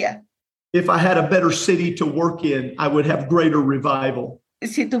lo haría. If I had a better city to work in, I would have greater revival.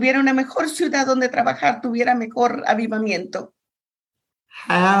 Si tuviera una mejor ciudad donde trabajar, tuviera mejor avivamiento.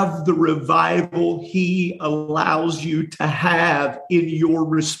 Have the revival He allows you to have in your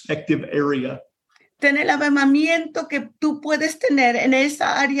respective area. Ten el avivamiento que tú puedes tener en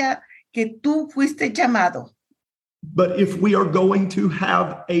esa área que tú fuiste llamado. But if we are going to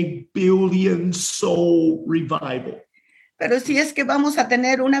have a billion soul revival, pero si es que vamos a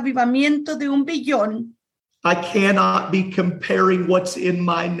tener un avivamiento de 1 billón, I cannot be comparing what's in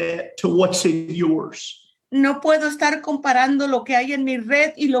my net to what's in yours. No puedo estar comparando lo que hay en mi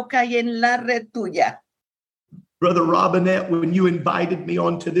red y lo que hay en la red tuya. Brother Robinette, when you invited me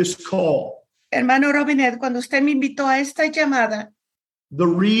onto this call, Hermano Robinette, cuando usted me invitó a esta llamada, the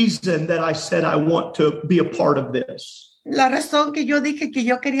reason that I said I want to be a part of this la razón que yo dije que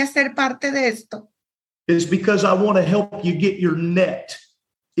yo quería ser parte de esto, is because I want to help you get your net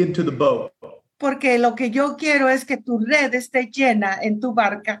into the boat. porque lo que yo quiero es que tu red esté llena en tu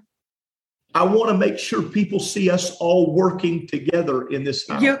barca. I want to make sure people see us all working together in this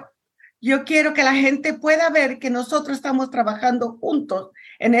hour. Yo quiero que la gente pueda ver que nosotros estamos trabajando juntos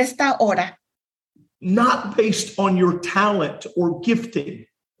en esta hora. Not based on your talent or gifting.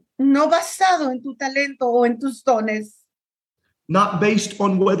 No basado en tu talento o en tus dones. Not based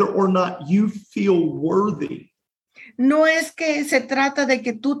on whether or not you feel worthy. No es que se trata de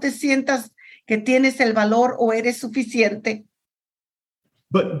que tú te sientas que tienes el valor o eres suficiente.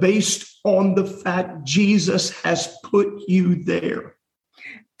 But based on the fact Jesus has put you there.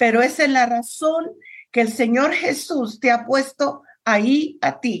 Pero esa es la razón que el Señor Jesús te ha puesto ahí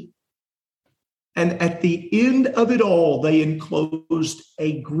a ti. And at the end of it all, they enclosed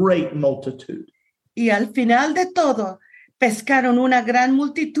a great multitude. Y al final de todo, pescaron una gran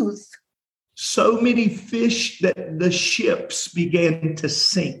multitud. So many fish that the ships began to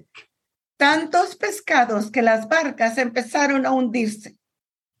sink. Tantos pescados que las barcas empezaron a hundirse.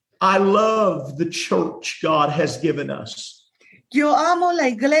 I love the church God has given us. Yo amo la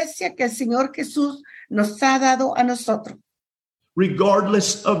iglesia que el Señor Jesús nos ha dado a nosotros.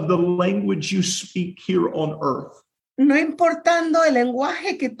 Regardless of the language you speak here on earth. No importando el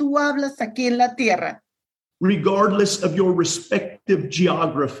lenguaje que tú hablas aquí en la tierra. Regardless of your respective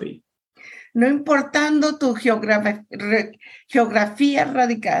geography. No importando tu geografía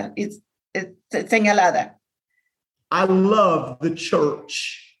radical señalada. I love the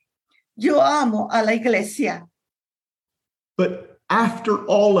church. Yo amo a la iglesia. But after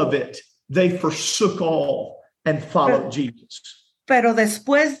all of it, they forsook all and followed Jesus. Pero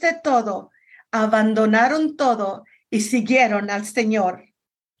después de todo, abandonaron todo y siguieron al Señor.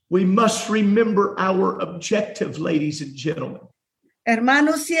 We must remember our objective, ladies and gentlemen.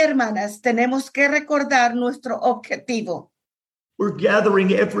 Hermanos y hermanas, tenemos que recordar nuestro objetivo. We're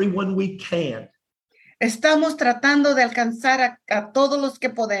gathering everyone we can. Estamos tratando de alcanzar a todos los que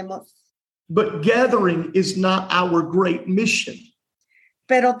podemos. But gathering is not our great mission.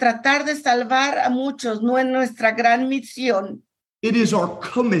 Pero tratar de salvar a muchos no es nuestra gran misión. It is our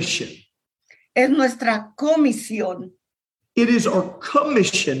commission. Es nuestra comisión. It is our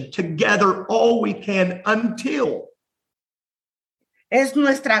commission to gather all we can until. Es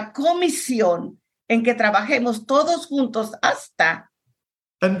nuestra comisión en que trabajemos todos juntos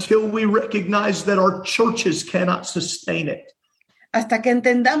until we recognize that our churches cannot sustain it. Hasta que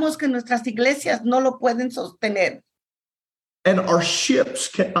entendamos que nuestras iglesias no lo pueden sostener. And our ships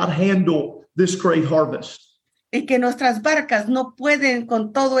cannot handle this great harvest. Y que nuestras barcas no pueden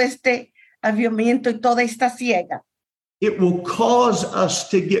con todo este avivamiento y toda esta siega. It will cause us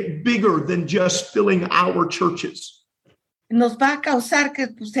to get bigger than just filling our churches. Nos va a causar que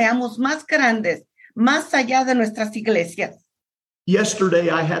seamos más grandes, más allá de nuestras iglesias.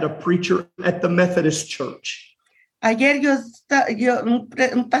 Yesterday, I had a preacher at the Methodist Church. Ayer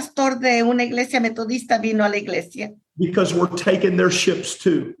un pastor de una iglesia metodista vino a la iglesia. Because we're taking their ships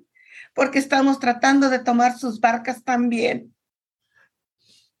too. Porque estamos tratando de tomar sus barcas también.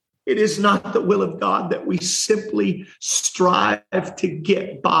 It is not the will of God that we simply strive to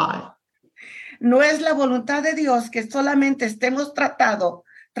get by. No es la voluntad de Dios que solamente estemos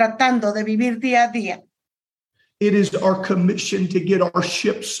tratando de vivir día a día. It is our commission to get our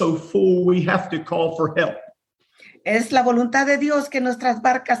ships so full we have to call for help. Es la voluntad de Dios que nuestras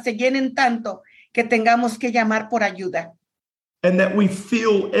barcas se llenen tanto que tengamos que llamar por ayuda. And that we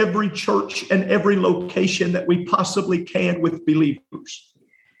fill every church and every location that we possibly can with believers.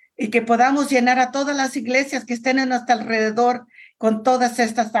 Y que podamos llenar a todas las iglesias que estén a nuestro alrededor con todas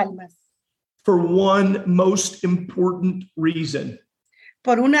estas almas. For one most important reason.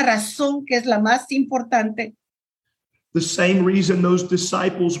 Por una razón que es la más importante. The same reason those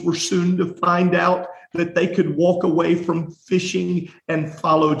disciples were soon to find out that they could walk away from fishing and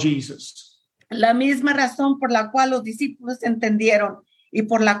follow Jesus. La misma razón por la cual los discípulos entendieron y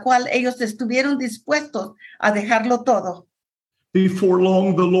por la cual ellos estuvieron dispuestos a dejarlo todo. Before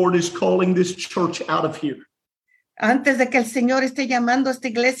long, the Lord is calling this church out of here. Antes de que el Señor esté llamando a esta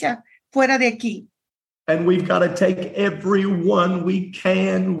iglesia fuera de aquí. And we've got to take everyone we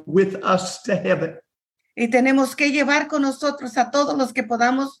can with us to heaven. Y tenemos que llevar con nosotros a todos los que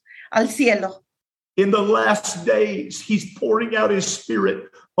podamos al cielo. In the last days, he's pouring out his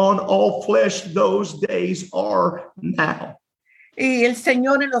spirit on all flesh. Those days are now. Y el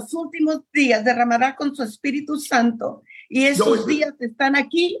Señor en los últimos días derramará con su Espíritu Santo. Y esos días están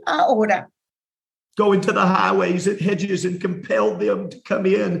aquí ahora. Go into the highways and hedges and compel them to come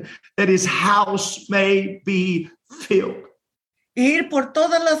in, that his house may be filled. Ir por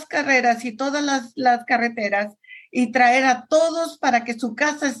todas las carreras y todas las carreteras y traer a todos para que su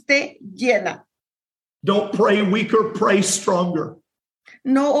casa esté llena. Don't pray weaker, pray stronger.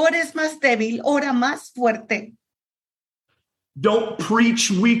 No ores más débil, ora más fuerte. Don't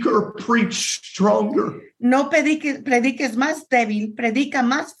preach weaker, preach stronger. No prediques más débil, predica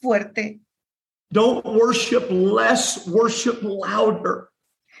más fuerte. Don't worship less, worship louder.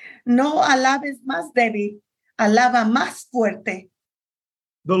 No alabes más débil, alaba más fuerte.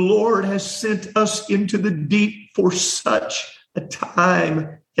 The Lord has sent us into the deep for such a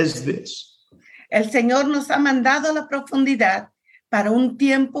time as this. El Señor nos ha mandado a la profundidad para un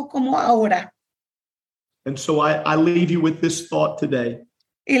tiempo como ahora. And so I leave you with this thought today.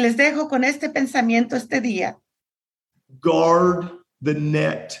 Y les dejo con este pensamiento este día. Guard the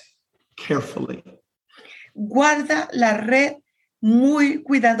net carefully. Guarda la red muy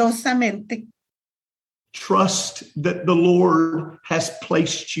cuidadosamente. Trust that the Lord has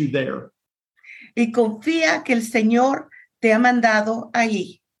placed you there. Y confía que el Señor te ha mandado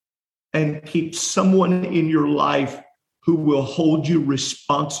ahí. And keep someone in your life who will hold you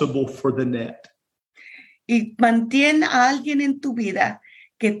responsible for the net. Y mantén a alguien en tu vida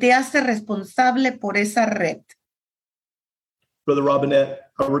que te hace responsable por esa red. Brother Robinette,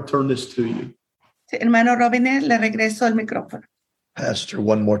 I'll return this to you. Hermano Robinette, le regreso el micrófono. Pastor,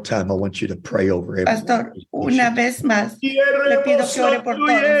 one more time, I want you to pray over everyone. Pastor, una vez más, le pido que ore por todos.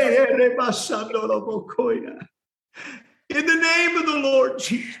 In the name of the Lord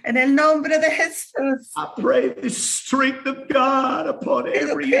Jesus, en el nombre de Jesús, I pray the strength of God upon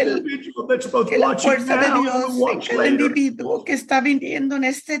every individual that's both watching now and watch later. Individuo que está viniendo en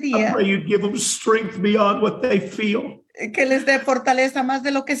este día, I pray you'd give them strength beyond what they feel. Que les dé fortaleza más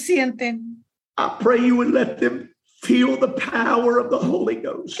de lo que sienten. I pray you would let them feel the power of the Holy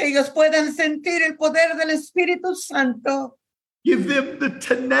Ghost. Que ellos puedan sentir el poder del Espíritu Santo. Give them the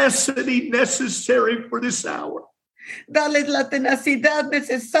tenacity necessary for this hour. Dales la tenacidad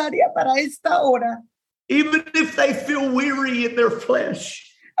necesaria para esta hora. Even if they feel weary in their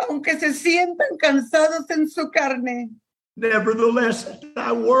flesh. Aunque se sientan cansados en su carne. Nevertheless,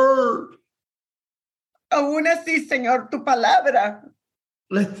 thy word. Aún así, Señor, tu palabra.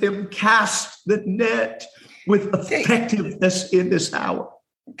 Let them cast the net with effectiveness in this hour.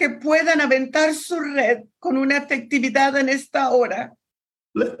 Que puedan aventar su red con una efectividad en esta hora.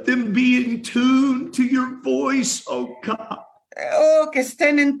 Let them be in tune to your voice, oh God. Oh, que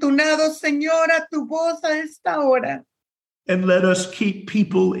estén entunados, Señor, a tu voz a esta hora. And let us keep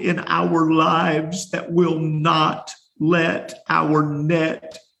people in our lives that will not let our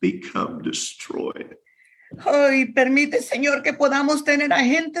net become destroyed. Oh, y permite, Señor, que podamos tener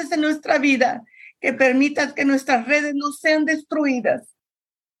agentes en nuestra vida, que permitas que nuestras redes no sean destruidas.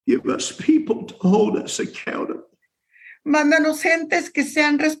 Give us people to hold us accountable. Mándanos gentes que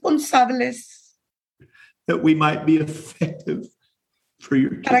sean responsables. That we might be effective for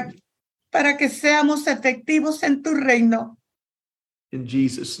your kingdom. Para que seamos efectivos en tu reino. In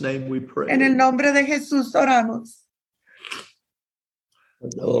Jesus' name we pray. En el nombre de Jesús oramos.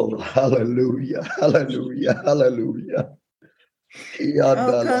 Oh, hallelujah, hallelujah, hallelujah.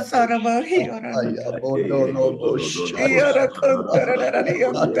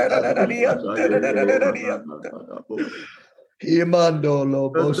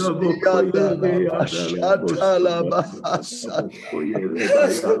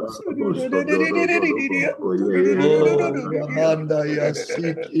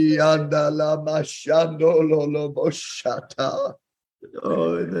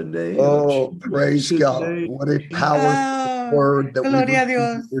 Oh, in the name of Jesus. Praise God. What a powerful word that Gloria we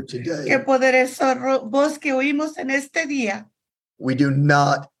Dios. hear today. Qué poderoso voz que oímos en este día. We do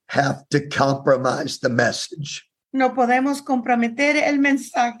not have to compromise the message. No podemos comprometer el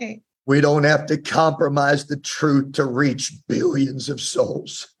mensaje. We don't have to compromise the truth to reach billions of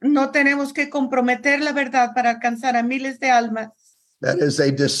souls. No tenemos que comprometer la verdad para alcanzar a miles de almas. That is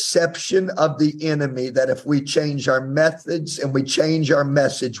a deception of the enemy, that if we change our methods and we change our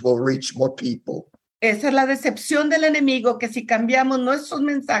message, we'll reach more people. Esa es la decepción del enemigo, que si cambiamos nuestros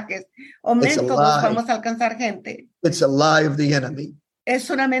mensajes o métodos vamos a alcanzar gente. It's a lie of the enemy.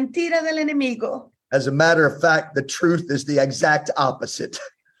 Es una mentira del enemigo. As a matter of fact, the truth is the exact opposite.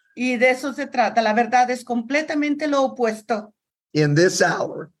 Y de eso se trata. La verdad es completamente lo opuesto. In this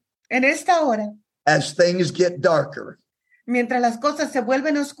hour, en esta hora, As things get darker, mientras las cosas se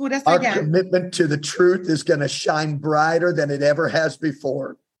vuelven oscuras our allá, commitment to the truth is going to shine brighter than it ever has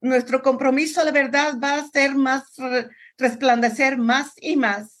before. nuestro compromiso a la verdad va a ser más resplandecer más y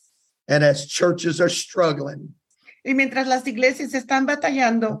más. And as churches are struggling, Y mientras las iglesias están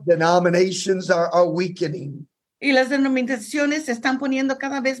batallando denominations are weakening, y las denominaciones se están poniendo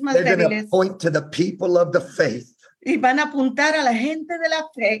cada vez más they're going to débiles point to the people of the faith. y van a apuntar a la gente de la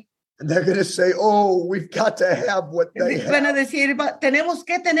fe. And they're going to say, oh, we've got to have what they Van a have. decir, tenemos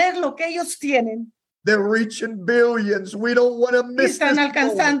que tener lo que ellos tienen. They're reaching billions. We don't want to Y miss están this moment.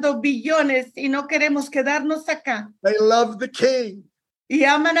 alcanzando billones y no queremos quedarnos acá. They love the king. Y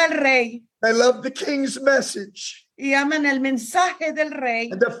aman al rey They love the king's message. y aman el mensaje del rey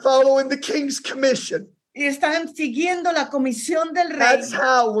And they're following the king's commission. y están siguiendo la comisión del rey. That's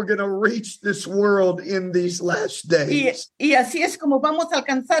how we're going to reach this world in these last days. Y así es como vamos a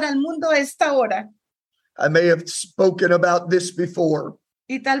alcanzar al mundo a esta hora. I may have spoken about this before,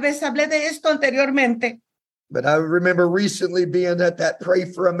 Y tal vez hablé de esto anteriormente, but I remember recently being at that Pray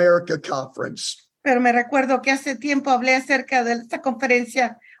for America conference. pero me recuerdo que hace tiempo hablé acerca de esta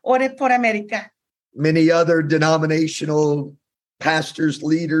conferencia Ore por América. Many other denominational pastors,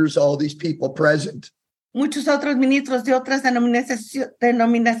 leaders, all these people present. Muchos otros ministros de otras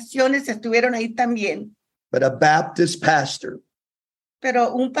denominaciones estuvieron ahí también. But a Baptist pastor,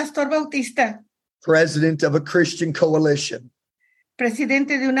 Pero un pastor bautista, president of a Christian coalition,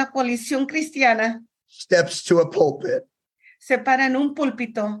 presidente de una coalición cristiana, steps to a pulpit se para en un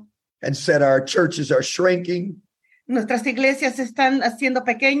púlpito. and said, our churches are shrinking. Nuestras iglesias se están haciendo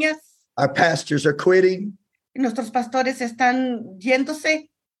pequeñas, Our pastors are quitting. nuestros pastores están yéndose,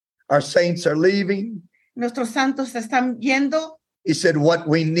 Our saints are leaving. nuestros santos se están yendo. He said, what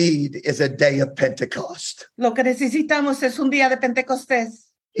we need is a day of Pentecost. Lo que necesitamos es un día de Pentecostés.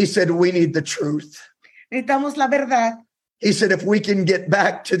 He said, we need the truth. Necesitamos la verdad. He said, if we can get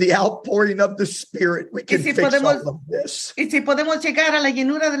back to the outpouring of the Spirit, we can si fix podemos- all of this. Y si podemos llegar a la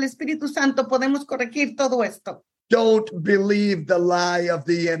llenura del Espíritu Santo, podemos corregir todo esto. Don't believe the lie of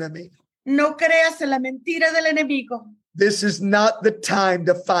the enemy. No creas en la mentira del enemigo. This is not the time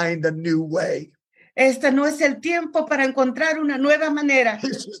to find a new way. Este no es el tiempo para encontrar una nueva manera.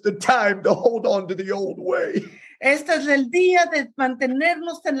 This is the time to hold on to the old way. Este es el día de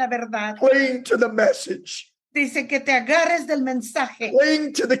mantenernos en la verdad. Cling to the message. Dice que te agarres del mensaje,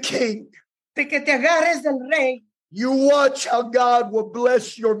 Cling to the king. de que te agarres del rey You watch how God will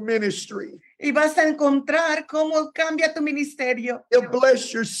bless your ministry. y vas a encontrar cómo cambia tu ministerio He'll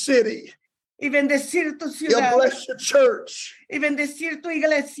bless your city. y bendecir tu He'll ciudad bless your church. y bendecir tu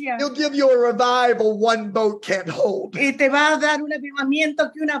iglesia. He'll give you a revival one boat can't hold. Y te va a dar un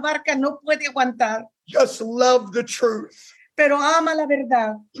avivamiento que una barca no puede aguantar. Just love the truth. Pero ama la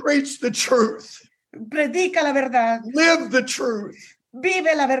verdad, Preach the truth. predica la verdad, Live the truth.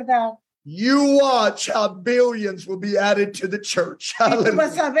 vive la verdad. You watch how billions will be added to the church. Y tú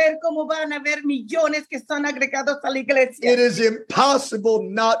vas Hallelujah. a ver cómo van a haber millones que son agregados a la iglesia. It is impossible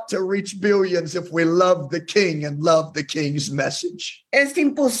not to reach billions if we love the king and love the king's message. Es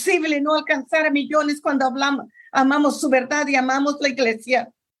imposible no alcanzar a millones cuando amamos su verdad y amamos la iglesia.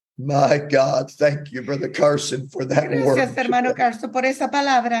 My God, thank you, Brother Carson, for that Gracias, word. hermano Carso, por esa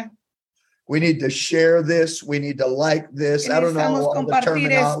palabra. We need to share this. We need to like this. I don't know Necesitamos all the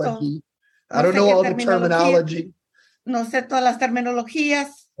compartir esto. terminology. No I don't sé know qué all the terminología. terminology, No sé todas las terminologías,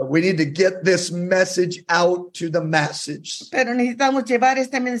 but we need to get this message out to the masses. pero necesitamos llevar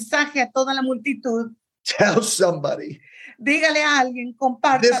este mensaje a toda la multitud. Tell somebody Dígale a alguien, this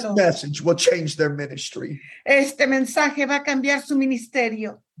compártalo. message will change their ministry. Este mensaje va a cambiar su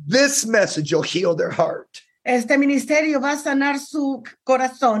ministerio. This message will heal their heart. Este ministerio va a sanar su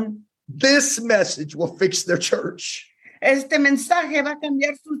corazón. This message will fix their church. Este mensaje va a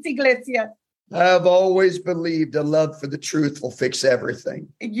cambiar sus iglesias. I've always believed a love for the truth will fix everything.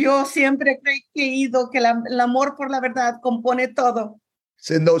 Yo siempre he creído que el amor por la verdad compone todo. It's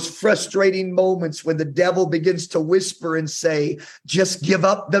in those frustrating moments when the devil begins to whisper and say, just give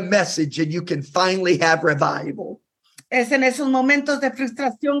up the message and you can finally have revival. Es en esos momentos de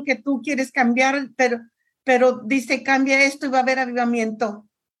frustración que tú quieres cambiar, pero dice, cambia esto y va a haber avivamiento.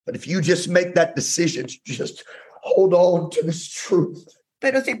 But if you just make that decision, just hold on to this truth.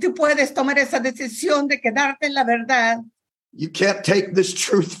 Pero si tú puedes tomar esa decisión de quedarte en la verdad, You can't take this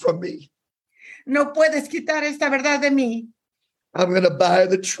truth from me. no puedes quitar esta verdad de mí. I'm going to buy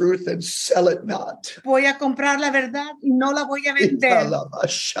the truth and sell it not. Voy a comprar la verdad y no la voy a vender.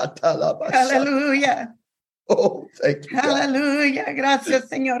 Aleluya, Oh, thank you, God. aleluya. Gracias,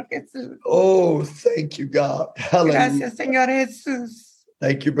 Señor Jesús. Oh, thank you, God. Hallelujah. Gracias, Señor Jesús.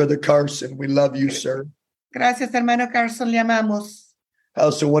 Thank you, Brother Carson. We love you, sir. Gracias, hermano Carson. Le amamos. I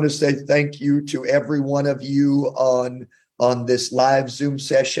also want to say thank you to every one of you on this live Zoom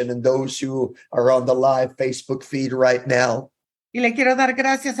session and those who are on the live Facebook feed right now. Y le quiero dar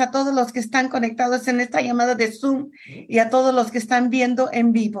gracias a todos los que están conectados en esta llamada de Zoom y a todos los que están viendo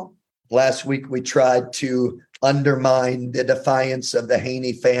en vivo. Last week, we tried to undermine the defiance of the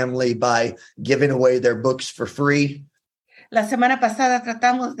Haney family by giving away their books for free. La semana pasada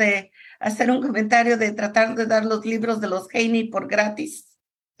tratamos de hacer un comentario de tratar de dar los libros de los Haney por gratis.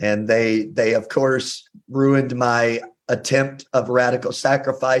 And they of course, ruined my attempt of radical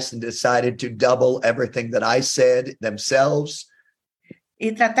sacrifice and decided to double everything that I said themselves.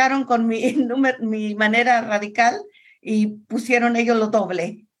 Y trataron con mi manera radical y pusieron ellos lo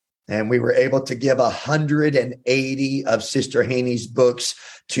doble. And we were able to give 180 of Sister Haney's books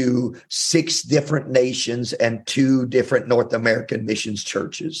to 6 different nations and 2 different North American missions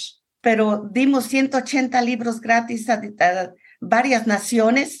churches. Pero dimos 180 libros gratis a varias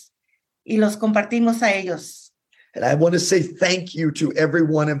naciones y los compartimos a ellos. And I want to say thank you to every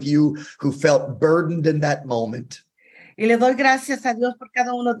one of you who felt burdened in that moment. Y le doy gracias a Dios por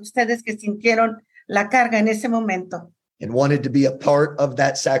cada uno de ustedes que sintieron la carga en ese momento. And wanted to be a part of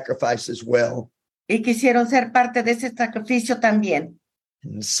that sacrifice as well. Y quisieron ser parte de ese sacrificio también.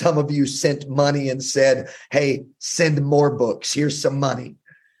 And some of you sent money and said, hey, send more books. Here's some money.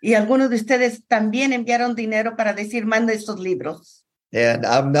 Y algunos de ustedes también enviaron dinero para decir, manda estos libros. And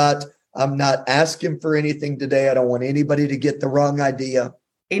I'm not asking for anything today. I don't want anybody to get the wrong idea.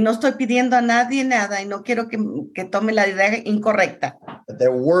 Y no estoy pidiendo a nadie nada y no quiero que tome la idea incorrecta.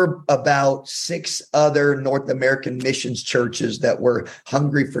 There were about 6 other North American missions churches that were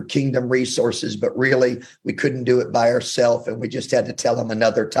hungry for kingdom resources, but really we couldn't do it by ourselves and we just had to tell them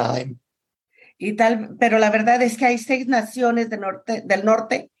another time. Pero la verdad es que hay 6 naciones del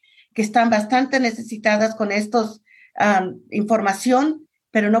norte que están bastante necesitadas con estos información,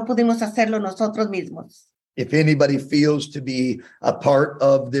 pero no pudimos hacerlo nosotros mismos. If anybody feels to be a part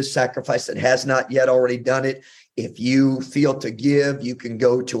of this sacrifice that has not yet already done it, if you feel to give, you can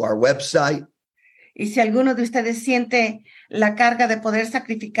go to our website. Y si alguno de ustedes siente la carga de poder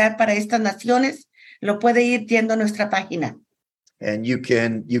sacrificar para estas naciones, lo puede ir yendo a nuestra página. And you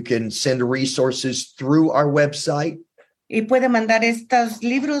can send resources through our website. Y puede mandar estos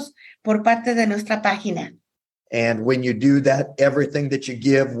libros por parte de nuestra página. And when you do that, everything that you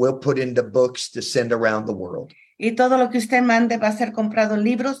give, we'll put into books to send around the world. Y todo lo que usted mande va a ser comprado en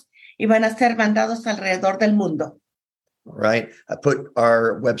libros y van a ser mandados alrededor del mundo. Right. I put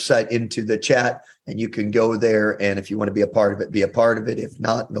our website into the chat and you can go there. And if you want to be a part of it, be a part of it. If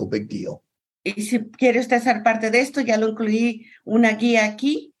not, no big deal. Y si quiere usted ser parte de esto, ya lo incluí una guía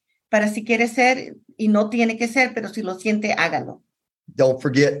aquí para si quiere ser y no tiene que ser, pero si lo siente, hágalo. Don't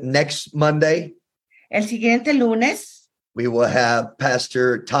forget next Monday. El siguiente lunes, we will have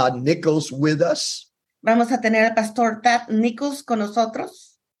Pastor Todd Nichols with us. Vamos a tener al Pastor Todd Nichols con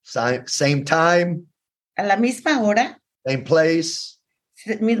nosotros. Same time. A la misma hora. Same place.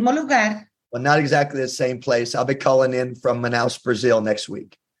 Mismo lugar. Well, not exactly the same place. I'll be calling in from Manaus, Brazil next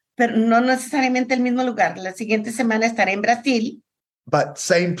week. Pero no necesariamente el mismo lugar. La siguiente semana estaré en Brasil. But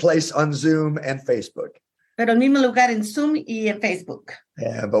same place on Zoom and Facebook. Pero el mismo lugar en Zoom y en Facebook.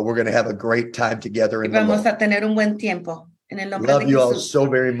 Yeah, but we're going to have a great time together in y vamos the Lord. a tener un buen tiempo en el nombre Love de you Jesús. all so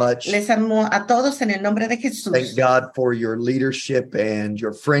very much. Les amo a todos en el nombre de Jesús. Thank God for your leadership and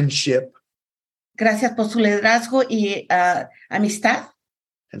your friendship. Gracias por su liderazgo y amistad.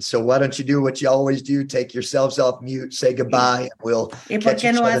 And so why don't you do what you always do? Take yourselves off mute, say goodbye, and we'll ¿Y por catch qué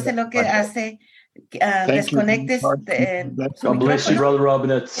each no other hace lo next que Monday. hace? Desconectes su God bless you, micrófono. Brother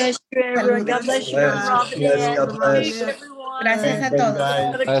Robinette. Bless you, everyone. God bless you, Bless, Robin. bless, God bless. Everyone. Gracias a todos.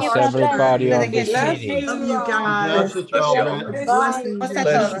 Bless everybody on this Bless meeting. Love you guys. Bless Bless a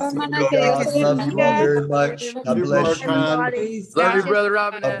Bless todos. you, God. Love you all very much. God bless you. Love you, Brother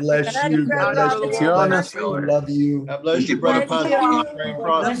Robin. God bless you. God bless you. God bless you. Love you. God bless you, Brother Love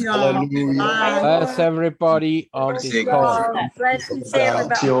y'all. Hallelujah. Bye. Bless everybody on this call. Bless you,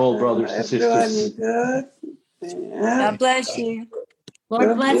 To you all, brothers and sisters. God bless you.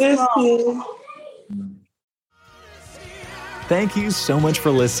 Lord bless you all. Thank you so much for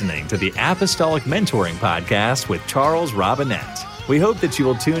listening to the Apostolic Mentoring Podcast with Charles Robinette. We hope that you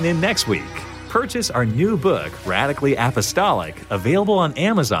will tune in next week. Purchase our new book, Radically Apostolic, available on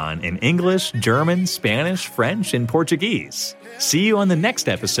Amazon in English, German, Spanish, French, and Portuguese. See you on the next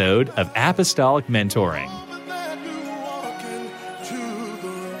episode of Apostolic Mentoring.